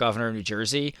senator or governor of New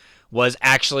Jersey was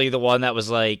actually the one that was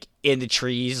in the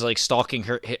trees, stalking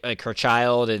her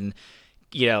child, and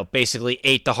basically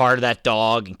ate the heart of that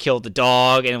dog and killed the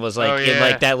dog, and was in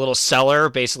that little cellar,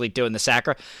 basically doing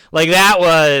the that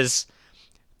was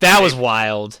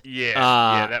wild.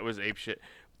 Yeah, that was apeshit.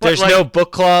 There's like- no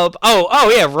book club.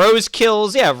 Oh yeah, Rose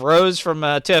kills. Yeah, Rose from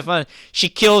To Have Fun. She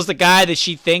kills the guy that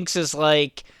she thinks is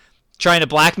like trying to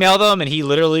blackmail them, and he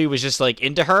literally was just like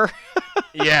into her.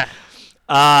 Yeah.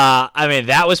 I mean,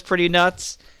 that was pretty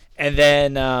nuts. And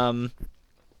then I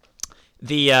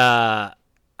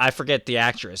forget the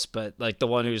actress, but like the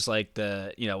one who's like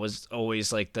was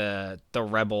always like the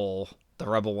rebel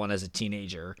one as a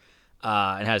teenager,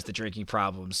 and has the drinking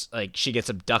problems. Like she gets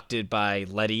abducted by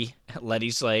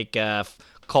Letty's like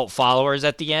cult followers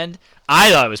at the end.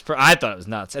 I thought it was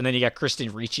nuts. And then you got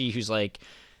Kristen Ricci, who's like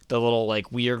the little like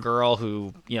weird girl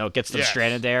who gets them Yes.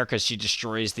 stranded there because she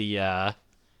destroys the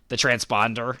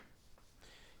transponder.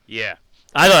 Yeah.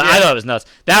 I thought it was nuts.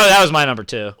 That was my number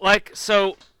 2. Like,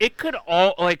 so it could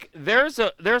all like there's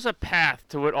a path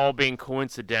to it all being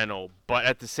coincidental, but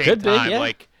at the same Could be, time, yeah.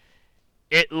 like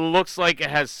it looks like it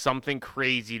has something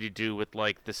crazy to do with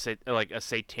like like a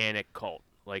satanic cult,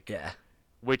 like Yeah.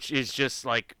 which is just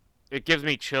like it gives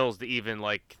me chills to even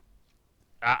like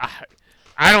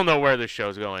I don't know where this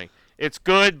show's going. It's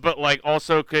good, but like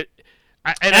also could.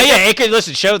 It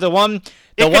could show the one.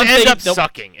 The it one could end thing, up the,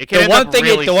 sucking. It could the end one up thing,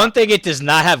 really the one sucking. thing it does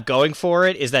not have going for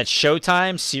it is that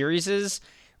Showtime series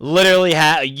literally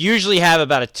usually have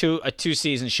about a two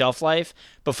season shelf life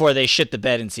before they shit the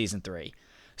bed in season 3.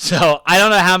 So I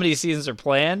don't know how many seasons are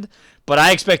planned, but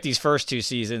I expect these first 2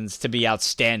 seasons to be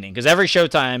outstanding because every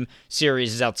Showtime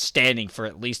series is outstanding for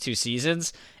at least 2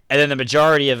 seasons, and then the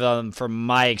majority of them, from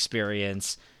my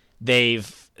experience, they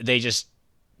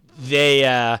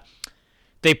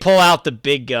pull out the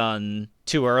big gun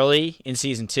too early in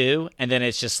season 2, and then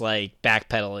it's just like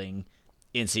backpedaling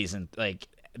in season like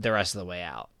the rest of the way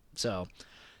out. So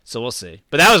we'll see.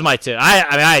 But that was my 2.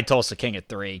 I had Tulsa King at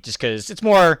 3 just because it's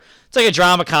like a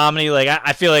drama comedy. Like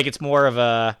I feel like it's more of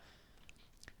a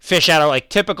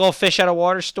typical fish out of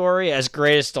water story. As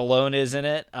great as Stallone is in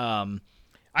it. I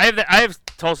have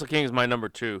Tulsa King as my number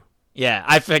 2. Yeah,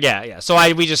 I forget. Yeah, so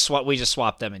we just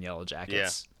swapped them in Yellow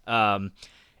Jackets. Yeah.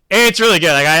 It's really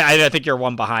good. Like I think you're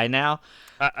one behind now.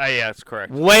 Yeah, that's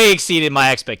correct. Way exceeded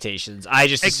my expectations. I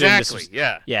just assumed Exactly. this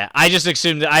was, Yeah. I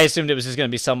assumed it was just gonna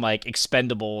be some like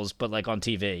Expendables, but like on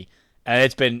TV, and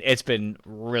it's been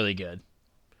really good.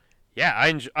 Yeah,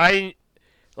 I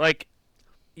like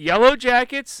Yellow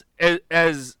Jackets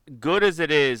as good as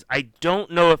it is. I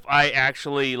don't know if I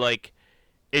actually like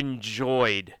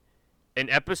enjoyed an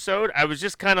episode. I was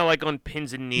just kind of like on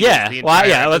pins and needles. Yeah, the well, entire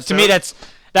yeah. episode. To me,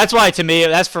 that's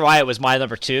why it was my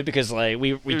number 2 because like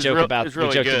we was joke real- about it was really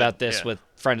we joked good, about this yeah. with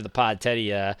friend of the pod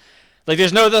Teddy. Like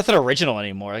there's nothing original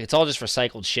anymore. Like, it's all just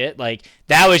recycled shit. Like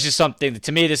that was just something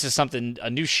to me. This is a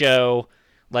new show.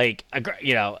 Like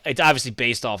it's obviously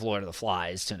based off Lord of the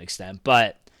Flies to an extent,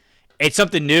 but it's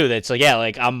something new. That's like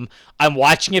like I'm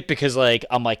watching it because like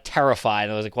I'm like terrified.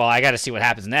 I was like, well, I got to see what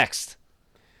happens next.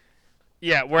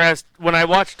 Yeah, whereas when I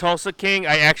watch Tulsa King,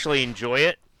 I actually enjoy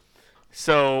it.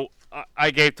 So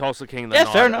I gave Tulsa King the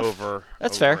nod fair enough. over.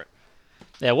 That's over fair. it.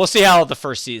 Yeah, we'll see how the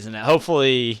first season.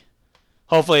 Hopefully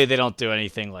they don't do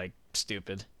anything like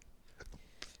stupid.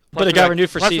 But it got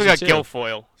renewed for plus season we got 2.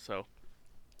 Guilfoyle. So.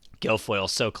 Guilfoyle,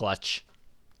 so clutch.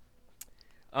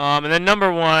 And then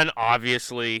number 1,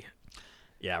 obviously,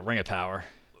 Yeah, Ring of Power.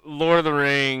 Lord of the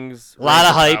Rings. A lot Rings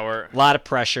of hype, Power, a lot of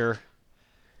pressure.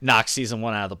 Knocks season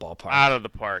 1 out of the ballpark. out of the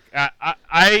park.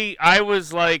 I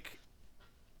was like,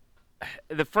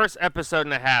 the first episode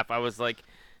and a half, I was like,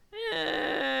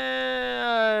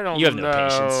 I don't know. You have no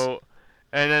patience.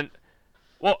 And then,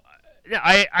 well, yeah,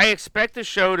 I expect the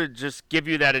show to just give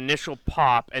you that initial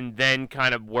pop and then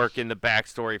kind of work in the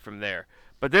backstory from there.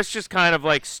 But this just kind of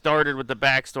like started with the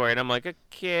backstory, and I'm like,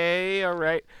 okay, all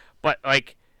right. But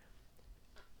like,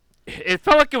 it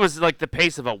felt like it was like the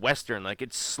pace of a Western. Like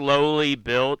it slowly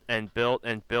built and built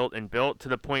and built and built to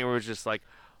the point where it was just like,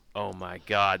 oh my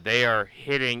God, they are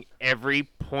hitting every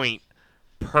point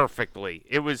perfectly.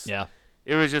 It was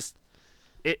just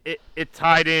it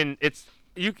tied in.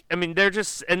 They're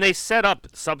just, and they set up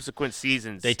subsequent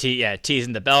seasons. They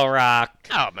teasing the Bell Rock.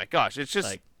 Oh my gosh, it's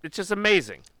just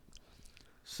amazing.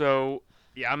 So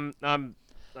yeah,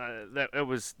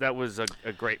 that was a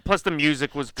great. Plus the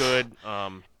music was good.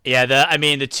 Yeah,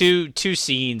 the two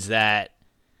scenes that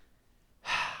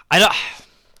I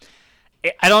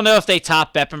don't know if they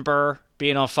top Beppenber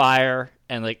being on fire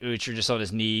and like Uther just on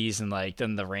his knees and like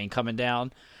then the rain coming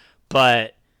down,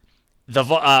 but the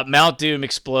Mount Doom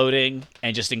exploding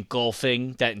and just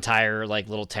engulfing that entire like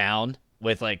little town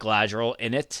with like Galadriel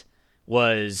in it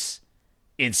was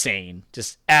insane,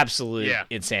 just absolute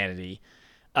insanity.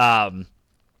 And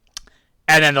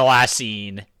then the last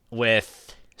scene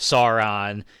with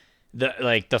Sauron,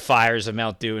 the fires of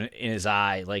Mount Doom in his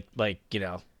eye, like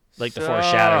like the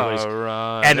foreshadowing was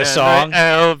Sauron and the song.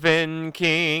 Elven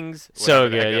Kings. So Whatever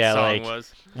the heck good, that yeah. song Like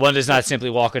was. one does not simply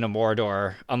walk into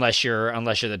Mordor unless you're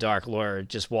the Dark Lord.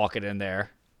 Just walking in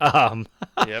there.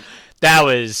 Yep. That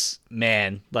was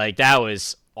that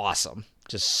was awesome.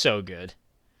 Just so good.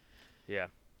 Yeah.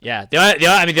 Yeah.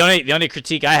 The only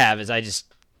critique I have is I just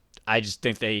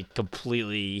think they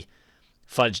completely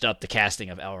fudged up the casting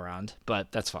of Elrond,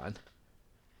 but that's fine.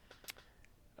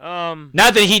 Not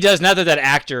that that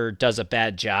actor does a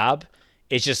bad job.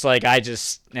 It's just like Like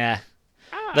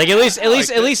at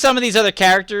least some of these other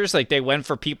characters, like they went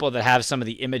for people that have some of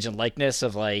the image and likeness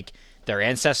of like their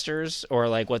ancestors or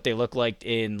like what they look like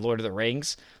in Lord of the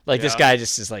Rings. Like this guy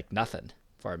just is like nothing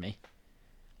for me.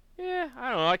 Yeah, I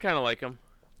don't know. I kind of like him.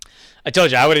 I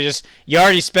told you you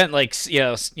already spent like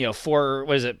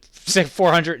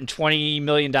 $420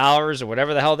 million or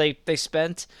whatever the hell they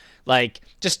spent. Like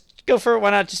just why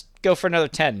not just go for another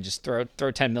 10 and just throw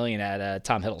 10 million at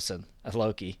Tom Hiddleston at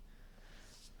Loki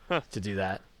to do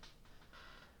that.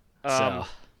 Or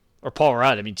Paul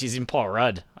Rudd. I mean, geez, even Paul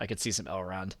Rudd, I could see some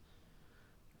Elrond.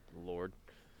 Lord.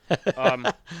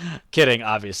 Kidding,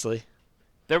 obviously.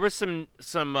 There was some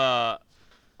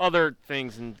other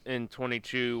things in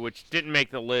 22 which didn't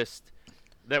make the list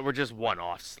that were just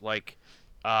one-offs, like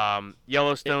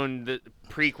Yellowstone, the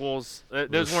prequels.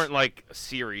 Those weren't like a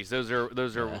series. Those are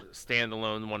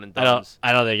standalone one and dones.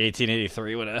 I don't think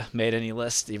 1883 would have made any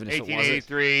list, even if it wasn't.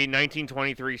 1883,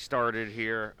 1923 started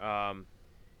here.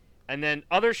 And then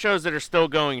other shows that are still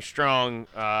going strong,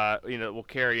 will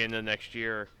carry into next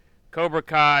year. Cobra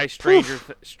Kai,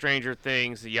 Stranger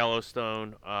Things,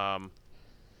 Yellowstone.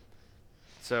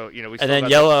 So we. Still And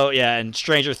then and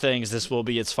Stranger Things. This will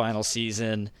be its final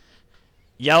season.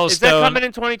 Yellowstone. Is that coming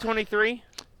in 2023?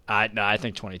 No, I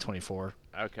think 2024.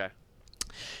 Okay.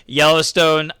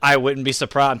 Yellowstone, I wouldn't be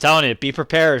surprised. I'm telling you, be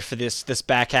prepared for this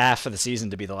back half of the season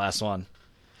to be the last one.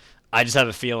 I just have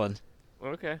a feeling.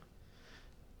 Okay.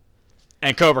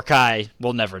 And Cobra Kai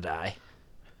will never die.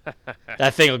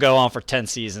 That thing will go on for 10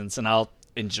 seasons, and I'll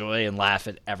enjoy and laugh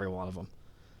at every one of them.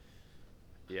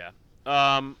 Yeah.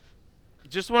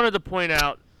 Just wanted to point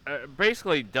out,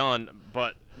 basically done,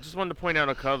 but just wanted to point out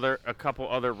a couple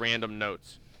other random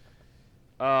notes.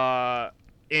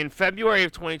 In February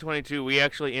of 2022, we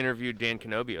actually interviewed Dan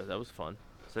Canobio. That was fun.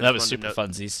 So that was super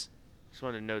funsies. Just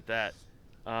wanted to note that.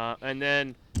 And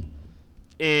then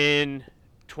in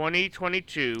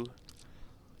 2022,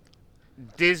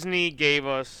 Disney gave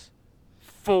us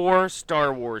 4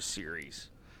 Star Wars series.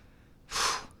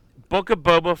 Book of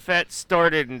Boba Fett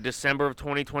started in December of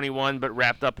 2021, but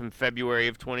wrapped up in February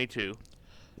of 22.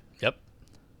 Yep.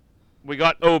 We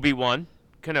got Obi-Wan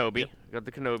Kenobi. Yep. We got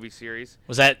the Kenobi series.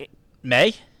 Was that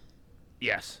May?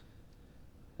 Yes.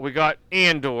 We got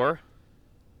Andor.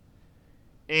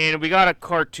 And we got a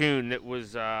cartoon that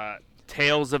was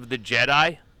Tales of the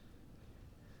Jedi.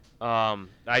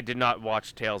 I did not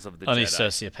watch Tales of the Only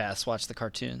Jedi. sociopaths watch the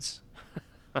cartoons.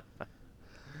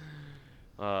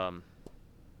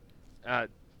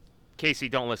 Casey,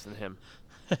 don't listen to him.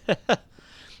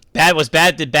 Was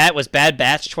Bad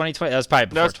Batch 2020? That was probably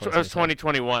before 2020. That was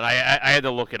 2021. I had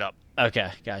to look it up.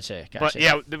 Okay, gotcha. But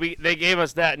yeah, they gave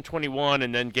us that in 21,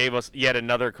 and then gave us yet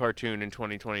another cartoon in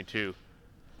 2022.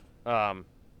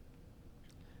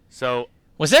 So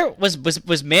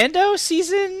was Mando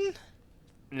season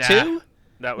 2?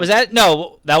 That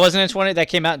wasn't in 20. That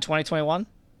came out in 2021.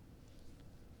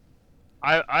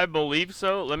 I believe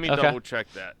so. Let me double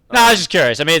check that. No, I was just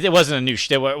curious. I mean, it wasn't a new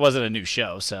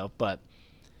show, so but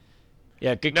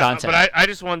yeah, good content. But I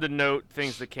just wanted to note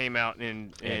things that came out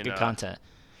in good content.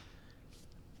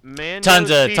 Mando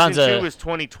tons of 2 was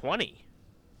 2020.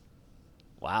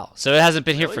 Wow. So it hasn't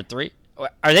been here for 3.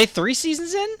 Are they 3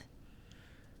 seasons in?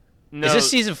 No. Is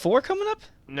this season 4 coming up?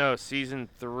 No, season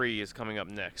 3 is coming up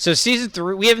next. So season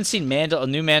 3, we haven't seen a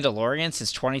new Mandalorian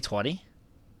since 2020.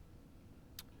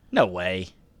 No way.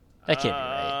 That can't be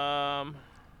right.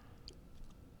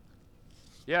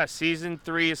 Yeah, season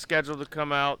 3 is scheduled to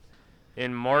come out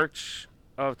in March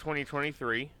of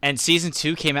 2023. And season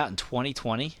 2 came out in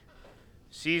 2020?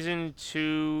 Season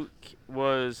 2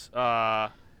 was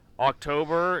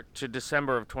October to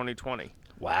December of 2020.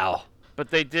 Wow. But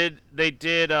they did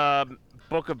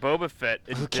Book of Boba Fett.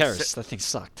 Who cares? That thing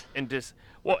sucked.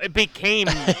 Well, it became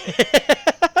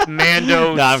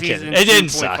Mando. No, I'm season kidding. It didn't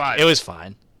 2.5. suck. It was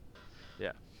fine.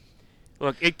 Yeah.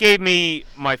 Look, it gave me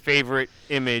my favorite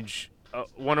image,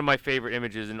 one of my favorite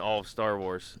images in all of Star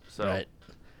Wars. So, right.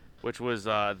 Which was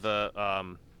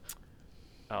oh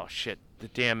shit, the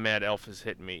damn mad elf is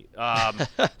hitting me.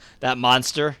 That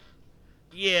monster.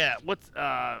 Yeah. What's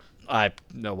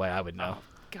No way I would know.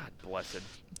 God bless it.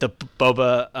 The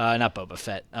not Boba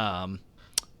Fett. The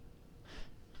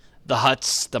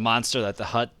Hutts, the monster that the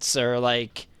Hutts are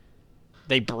like,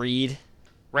 they breed.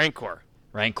 Rancor.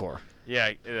 Rancor.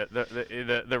 Yeah,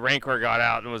 the Rancor got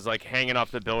out and was like hanging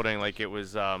off the building like it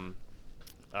was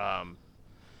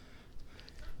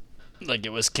Like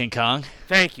it was King Kong.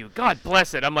 Thank you. God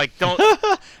bless it. I'm like, don't.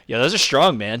 Yeah, those are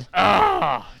strong, man.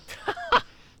 Ah,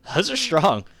 Those are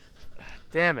strong.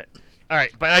 damn it. All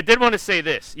right, but I did want to say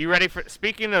this. You ready for?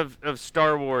 Speaking of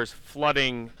Star Wars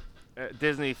flooding,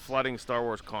 Disney flooding Star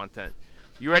Wars content.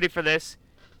 You ready for this?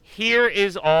 Here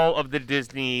is all of the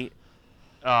Disney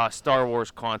Star Wars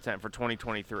content for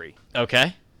 2023.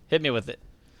 Okay, hit me with it.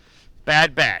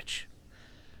 Bad Batch.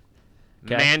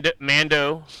 'Kay.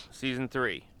 Mando season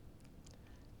 3.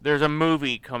 There's a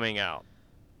movie coming out.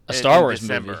 A Star in Wars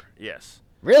December. movie. Yes.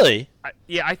 Really?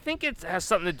 I think it has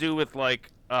something to do with like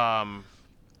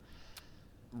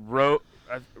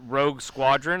Rogue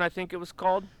Squadron. I think it was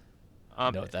called.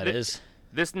 You know what that is?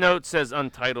 This note says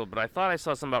untitled, but I thought I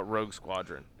saw something about Rogue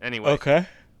Squadron. Anyway. Okay.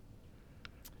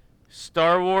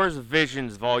 Star Wars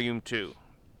Visions Volume 2.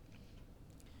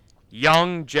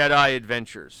 Young Jedi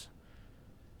Adventures.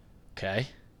 Okay.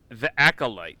 The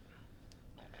Acolyte.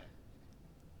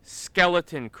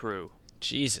 Skeleton Crew.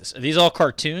 Jesus, are these all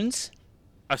cartoons?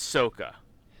 Ahsoka.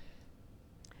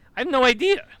 I have no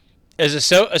idea. Is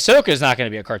Ahsoka's not going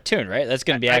to be a cartoon, right? That's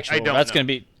going to be I actual. don't that's know. going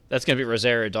to be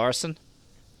Rosario Dawson.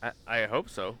 I hope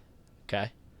so.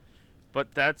 Okay.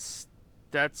 But that's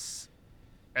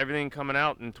everything coming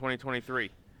out in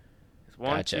 2023. It's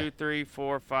 1, Gotcha. 2, 3,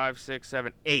 4, 5, 6,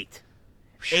 7, 8.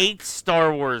 8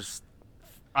 Star Wars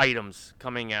items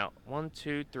coming out. 1,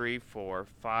 2, 3, 4,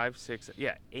 5, 6.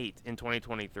 Yeah, 8 in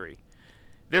 2023.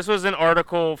 This was an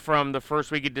article from the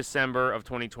first week of December of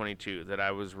 2022 that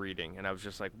I was reading, and I was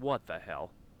just like, what the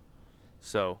hell?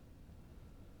 So,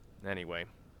 anyway.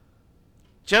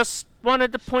 Just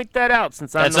wanted to point that out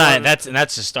since I'm That's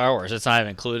just Star Wars. It's not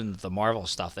even including the Marvel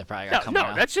stuff they probably got coming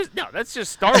out. That's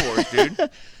just Star Wars, dude.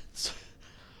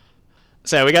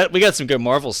 So we got some good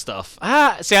Marvel stuff.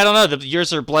 See, I don't know. The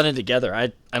years are blended together.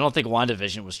 I don't think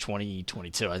WandaVision was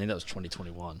 2022. I think that was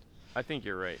 2021. I think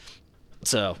you're right.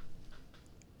 So,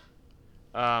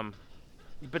 but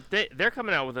they're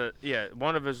coming out with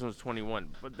WandaVision was 21,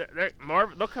 but they're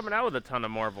coming out with a ton of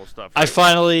Marvel stuff. I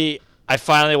Right?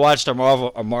 finally watched a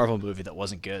Marvel movie that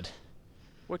wasn't good.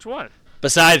 Which one?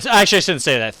 Besides, actually, I shouldn't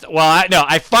say that. Well,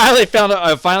 I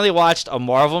finally watched a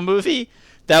Marvel movie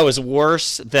that was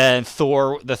worse than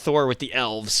the Thor with the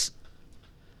elves.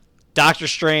 Doctor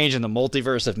Strange and the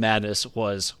Multiverse of Madness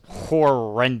was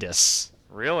horrendous.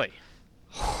 Really?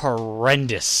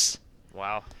 Horrendous.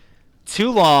 Wow.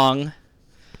 Too long.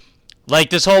 Like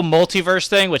this whole multiverse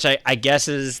thing, which I guess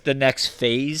is the next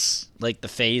phase, like the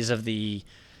phase of the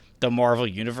Marvel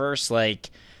universe.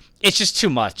 Like, it's just too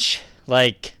much.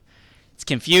 Like, it's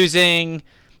confusing.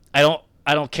 I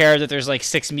don't care that there's like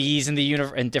 6 me's in the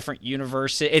in different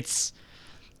universes.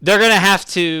 They're gonna have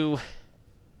to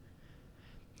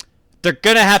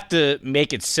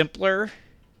make it simpler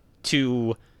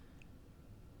to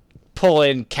pull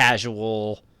in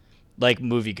casual like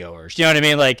moviegoers. You know what I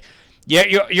mean? Like,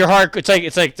 yeah, your hard.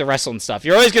 It's like the wrestling stuff.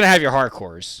 You're always gonna have your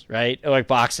hardcores, right? Like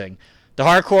boxing. The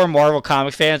hardcore Marvel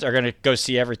comic fans are gonna go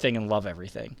see everything and love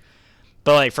everything.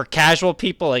 But like for casual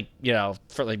people, like, you know,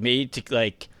 for like me to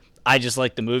like, I just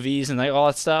like the movies and like all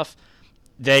that stuff.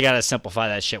 They gotta simplify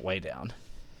that shit way down.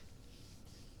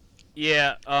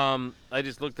 Yeah. I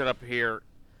just looked it up here.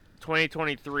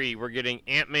 2023, we're getting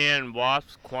Ant-Man and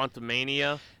Wasp: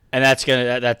 Quantumania. And that's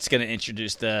gonna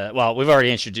introduce we've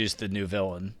already introduced the new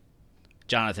villain,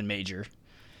 Jonathan Major.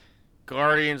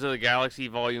 Guardians of the Galaxy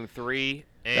Volume 3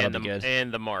 and That'll be good.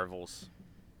 and the Marvels.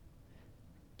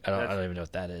 I don't even know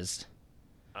what that is.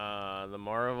 The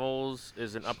Marvels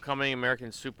is an upcoming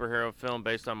American superhero film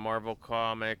based on Marvel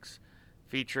Comics,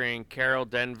 featuring Carol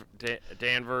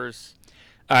Danvers,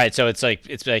 All right, so it's like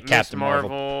Miss Captain Marvel.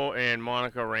 Marvel, and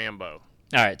Monica Rambeau. All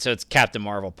right, so it's Captain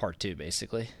Marvel Part 2,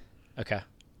 basically. Okay.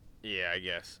 Yeah, I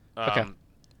guess. Okay.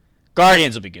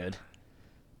 Guardians will be good.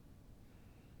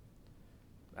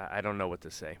 I don't know what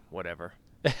to say. Whatever.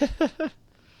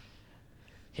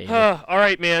 Hate it. All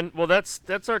right, man. Well, that's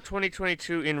our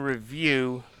 2022 in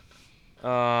review.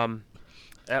 That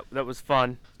was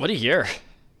fun. What a year.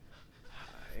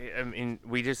 I mean,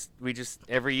 we just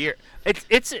every year.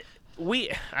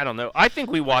 I don't know. I think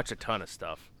we watch a ton of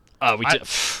stuff. We did.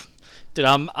 Dude,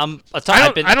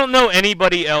 I don't know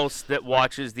anybody else that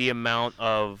watches the amount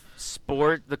of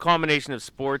the combination of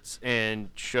sports and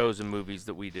shows and movies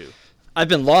that we do. I've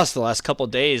been lost the last couple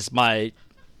of days. My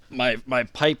my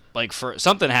pipe, like, for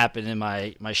something happened in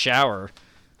my shower.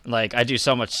 Like, I do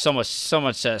so much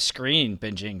screen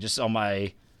binging just on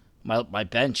my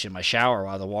bench in my shower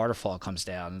while the waterfall comes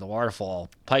down, and the waterfall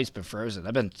pipe's been frozen.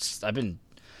 I've been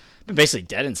basically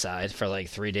dead inside for like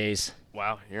 3 days.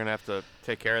 Wow, you're gonna have to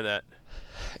take care of that.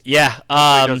 Yeah,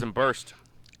 It doesn't burst.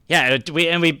 yeah.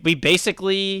 We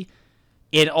basically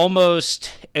it's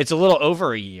a little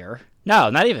over a year. No,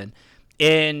 not even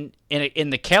in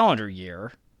the calendar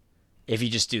year. If you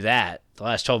just do that, the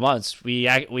last 12 months, we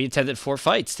attended 4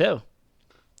 fights too.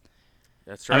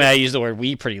 That's I right. mean, I use the word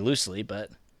 "we" pretty loosely, but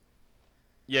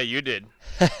Yeah, you did.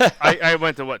 I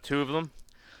went to, 2 of them?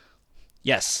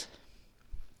 yes.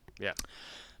 Yeah.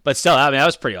 But still, I mean, that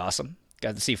was pretty awesome.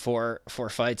 Got to see four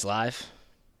fights live.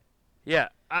 Yeah.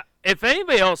 If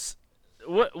anybody else,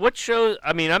 what shows?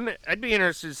 I mean, I'd be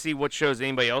interested to see what shows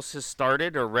anybody else has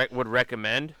started or would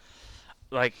recommend.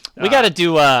 Like We got to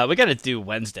do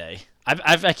Wednesday.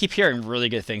 I keep hearing really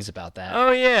good things about that. Oh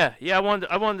yeah. I wanted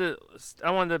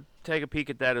to take a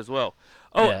peek at that as well.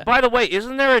 Oh, Yeah. by the way,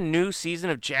 isn't there a new season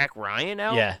of Jack Ryan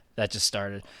out? Yeah, that just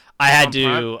started. I had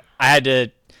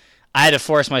to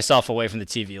force myself away from the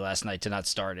TV last night to not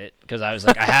start it because I was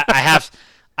like,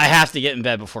 I have to get in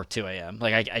bed before 2 a.m.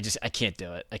 Like I can't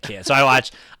do it. I can't. So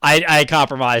I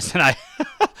compromised and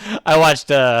I watched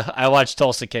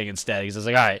Tulsa King instead because I was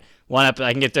like, all right,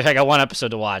 I got 1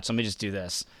 episode to watch. So let me just do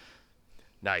this.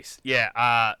 Nice.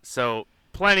 Yeah. So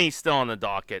plenty still on the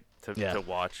docket to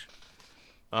watch.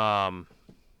 But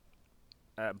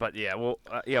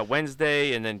yeah,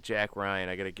 Wednesday and then Jack Ryan.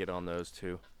 I gotta get on those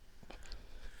too.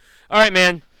 All right,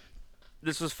 man.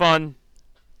 This was fun.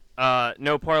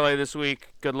 No parlay this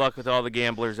week. Good luck with all the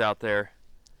gamblers out there.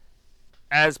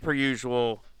 As per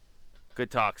usual,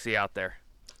 good talk. See you out there.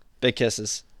 Big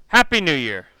kisses. Happy New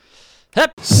Year.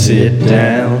 Sit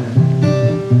down.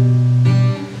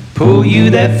 Pull you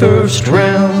that first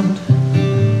round.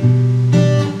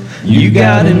 You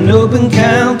got an open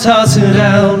count, toss it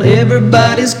out.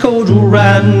 Everybody's cordial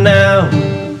right now.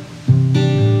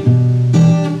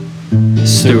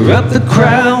 Stir up the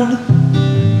crowd.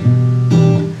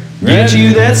 Get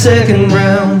you that second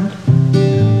round.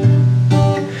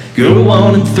 Go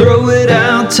on and throw it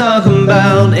out. Talking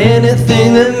about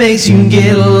anything that makes you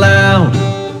get loud.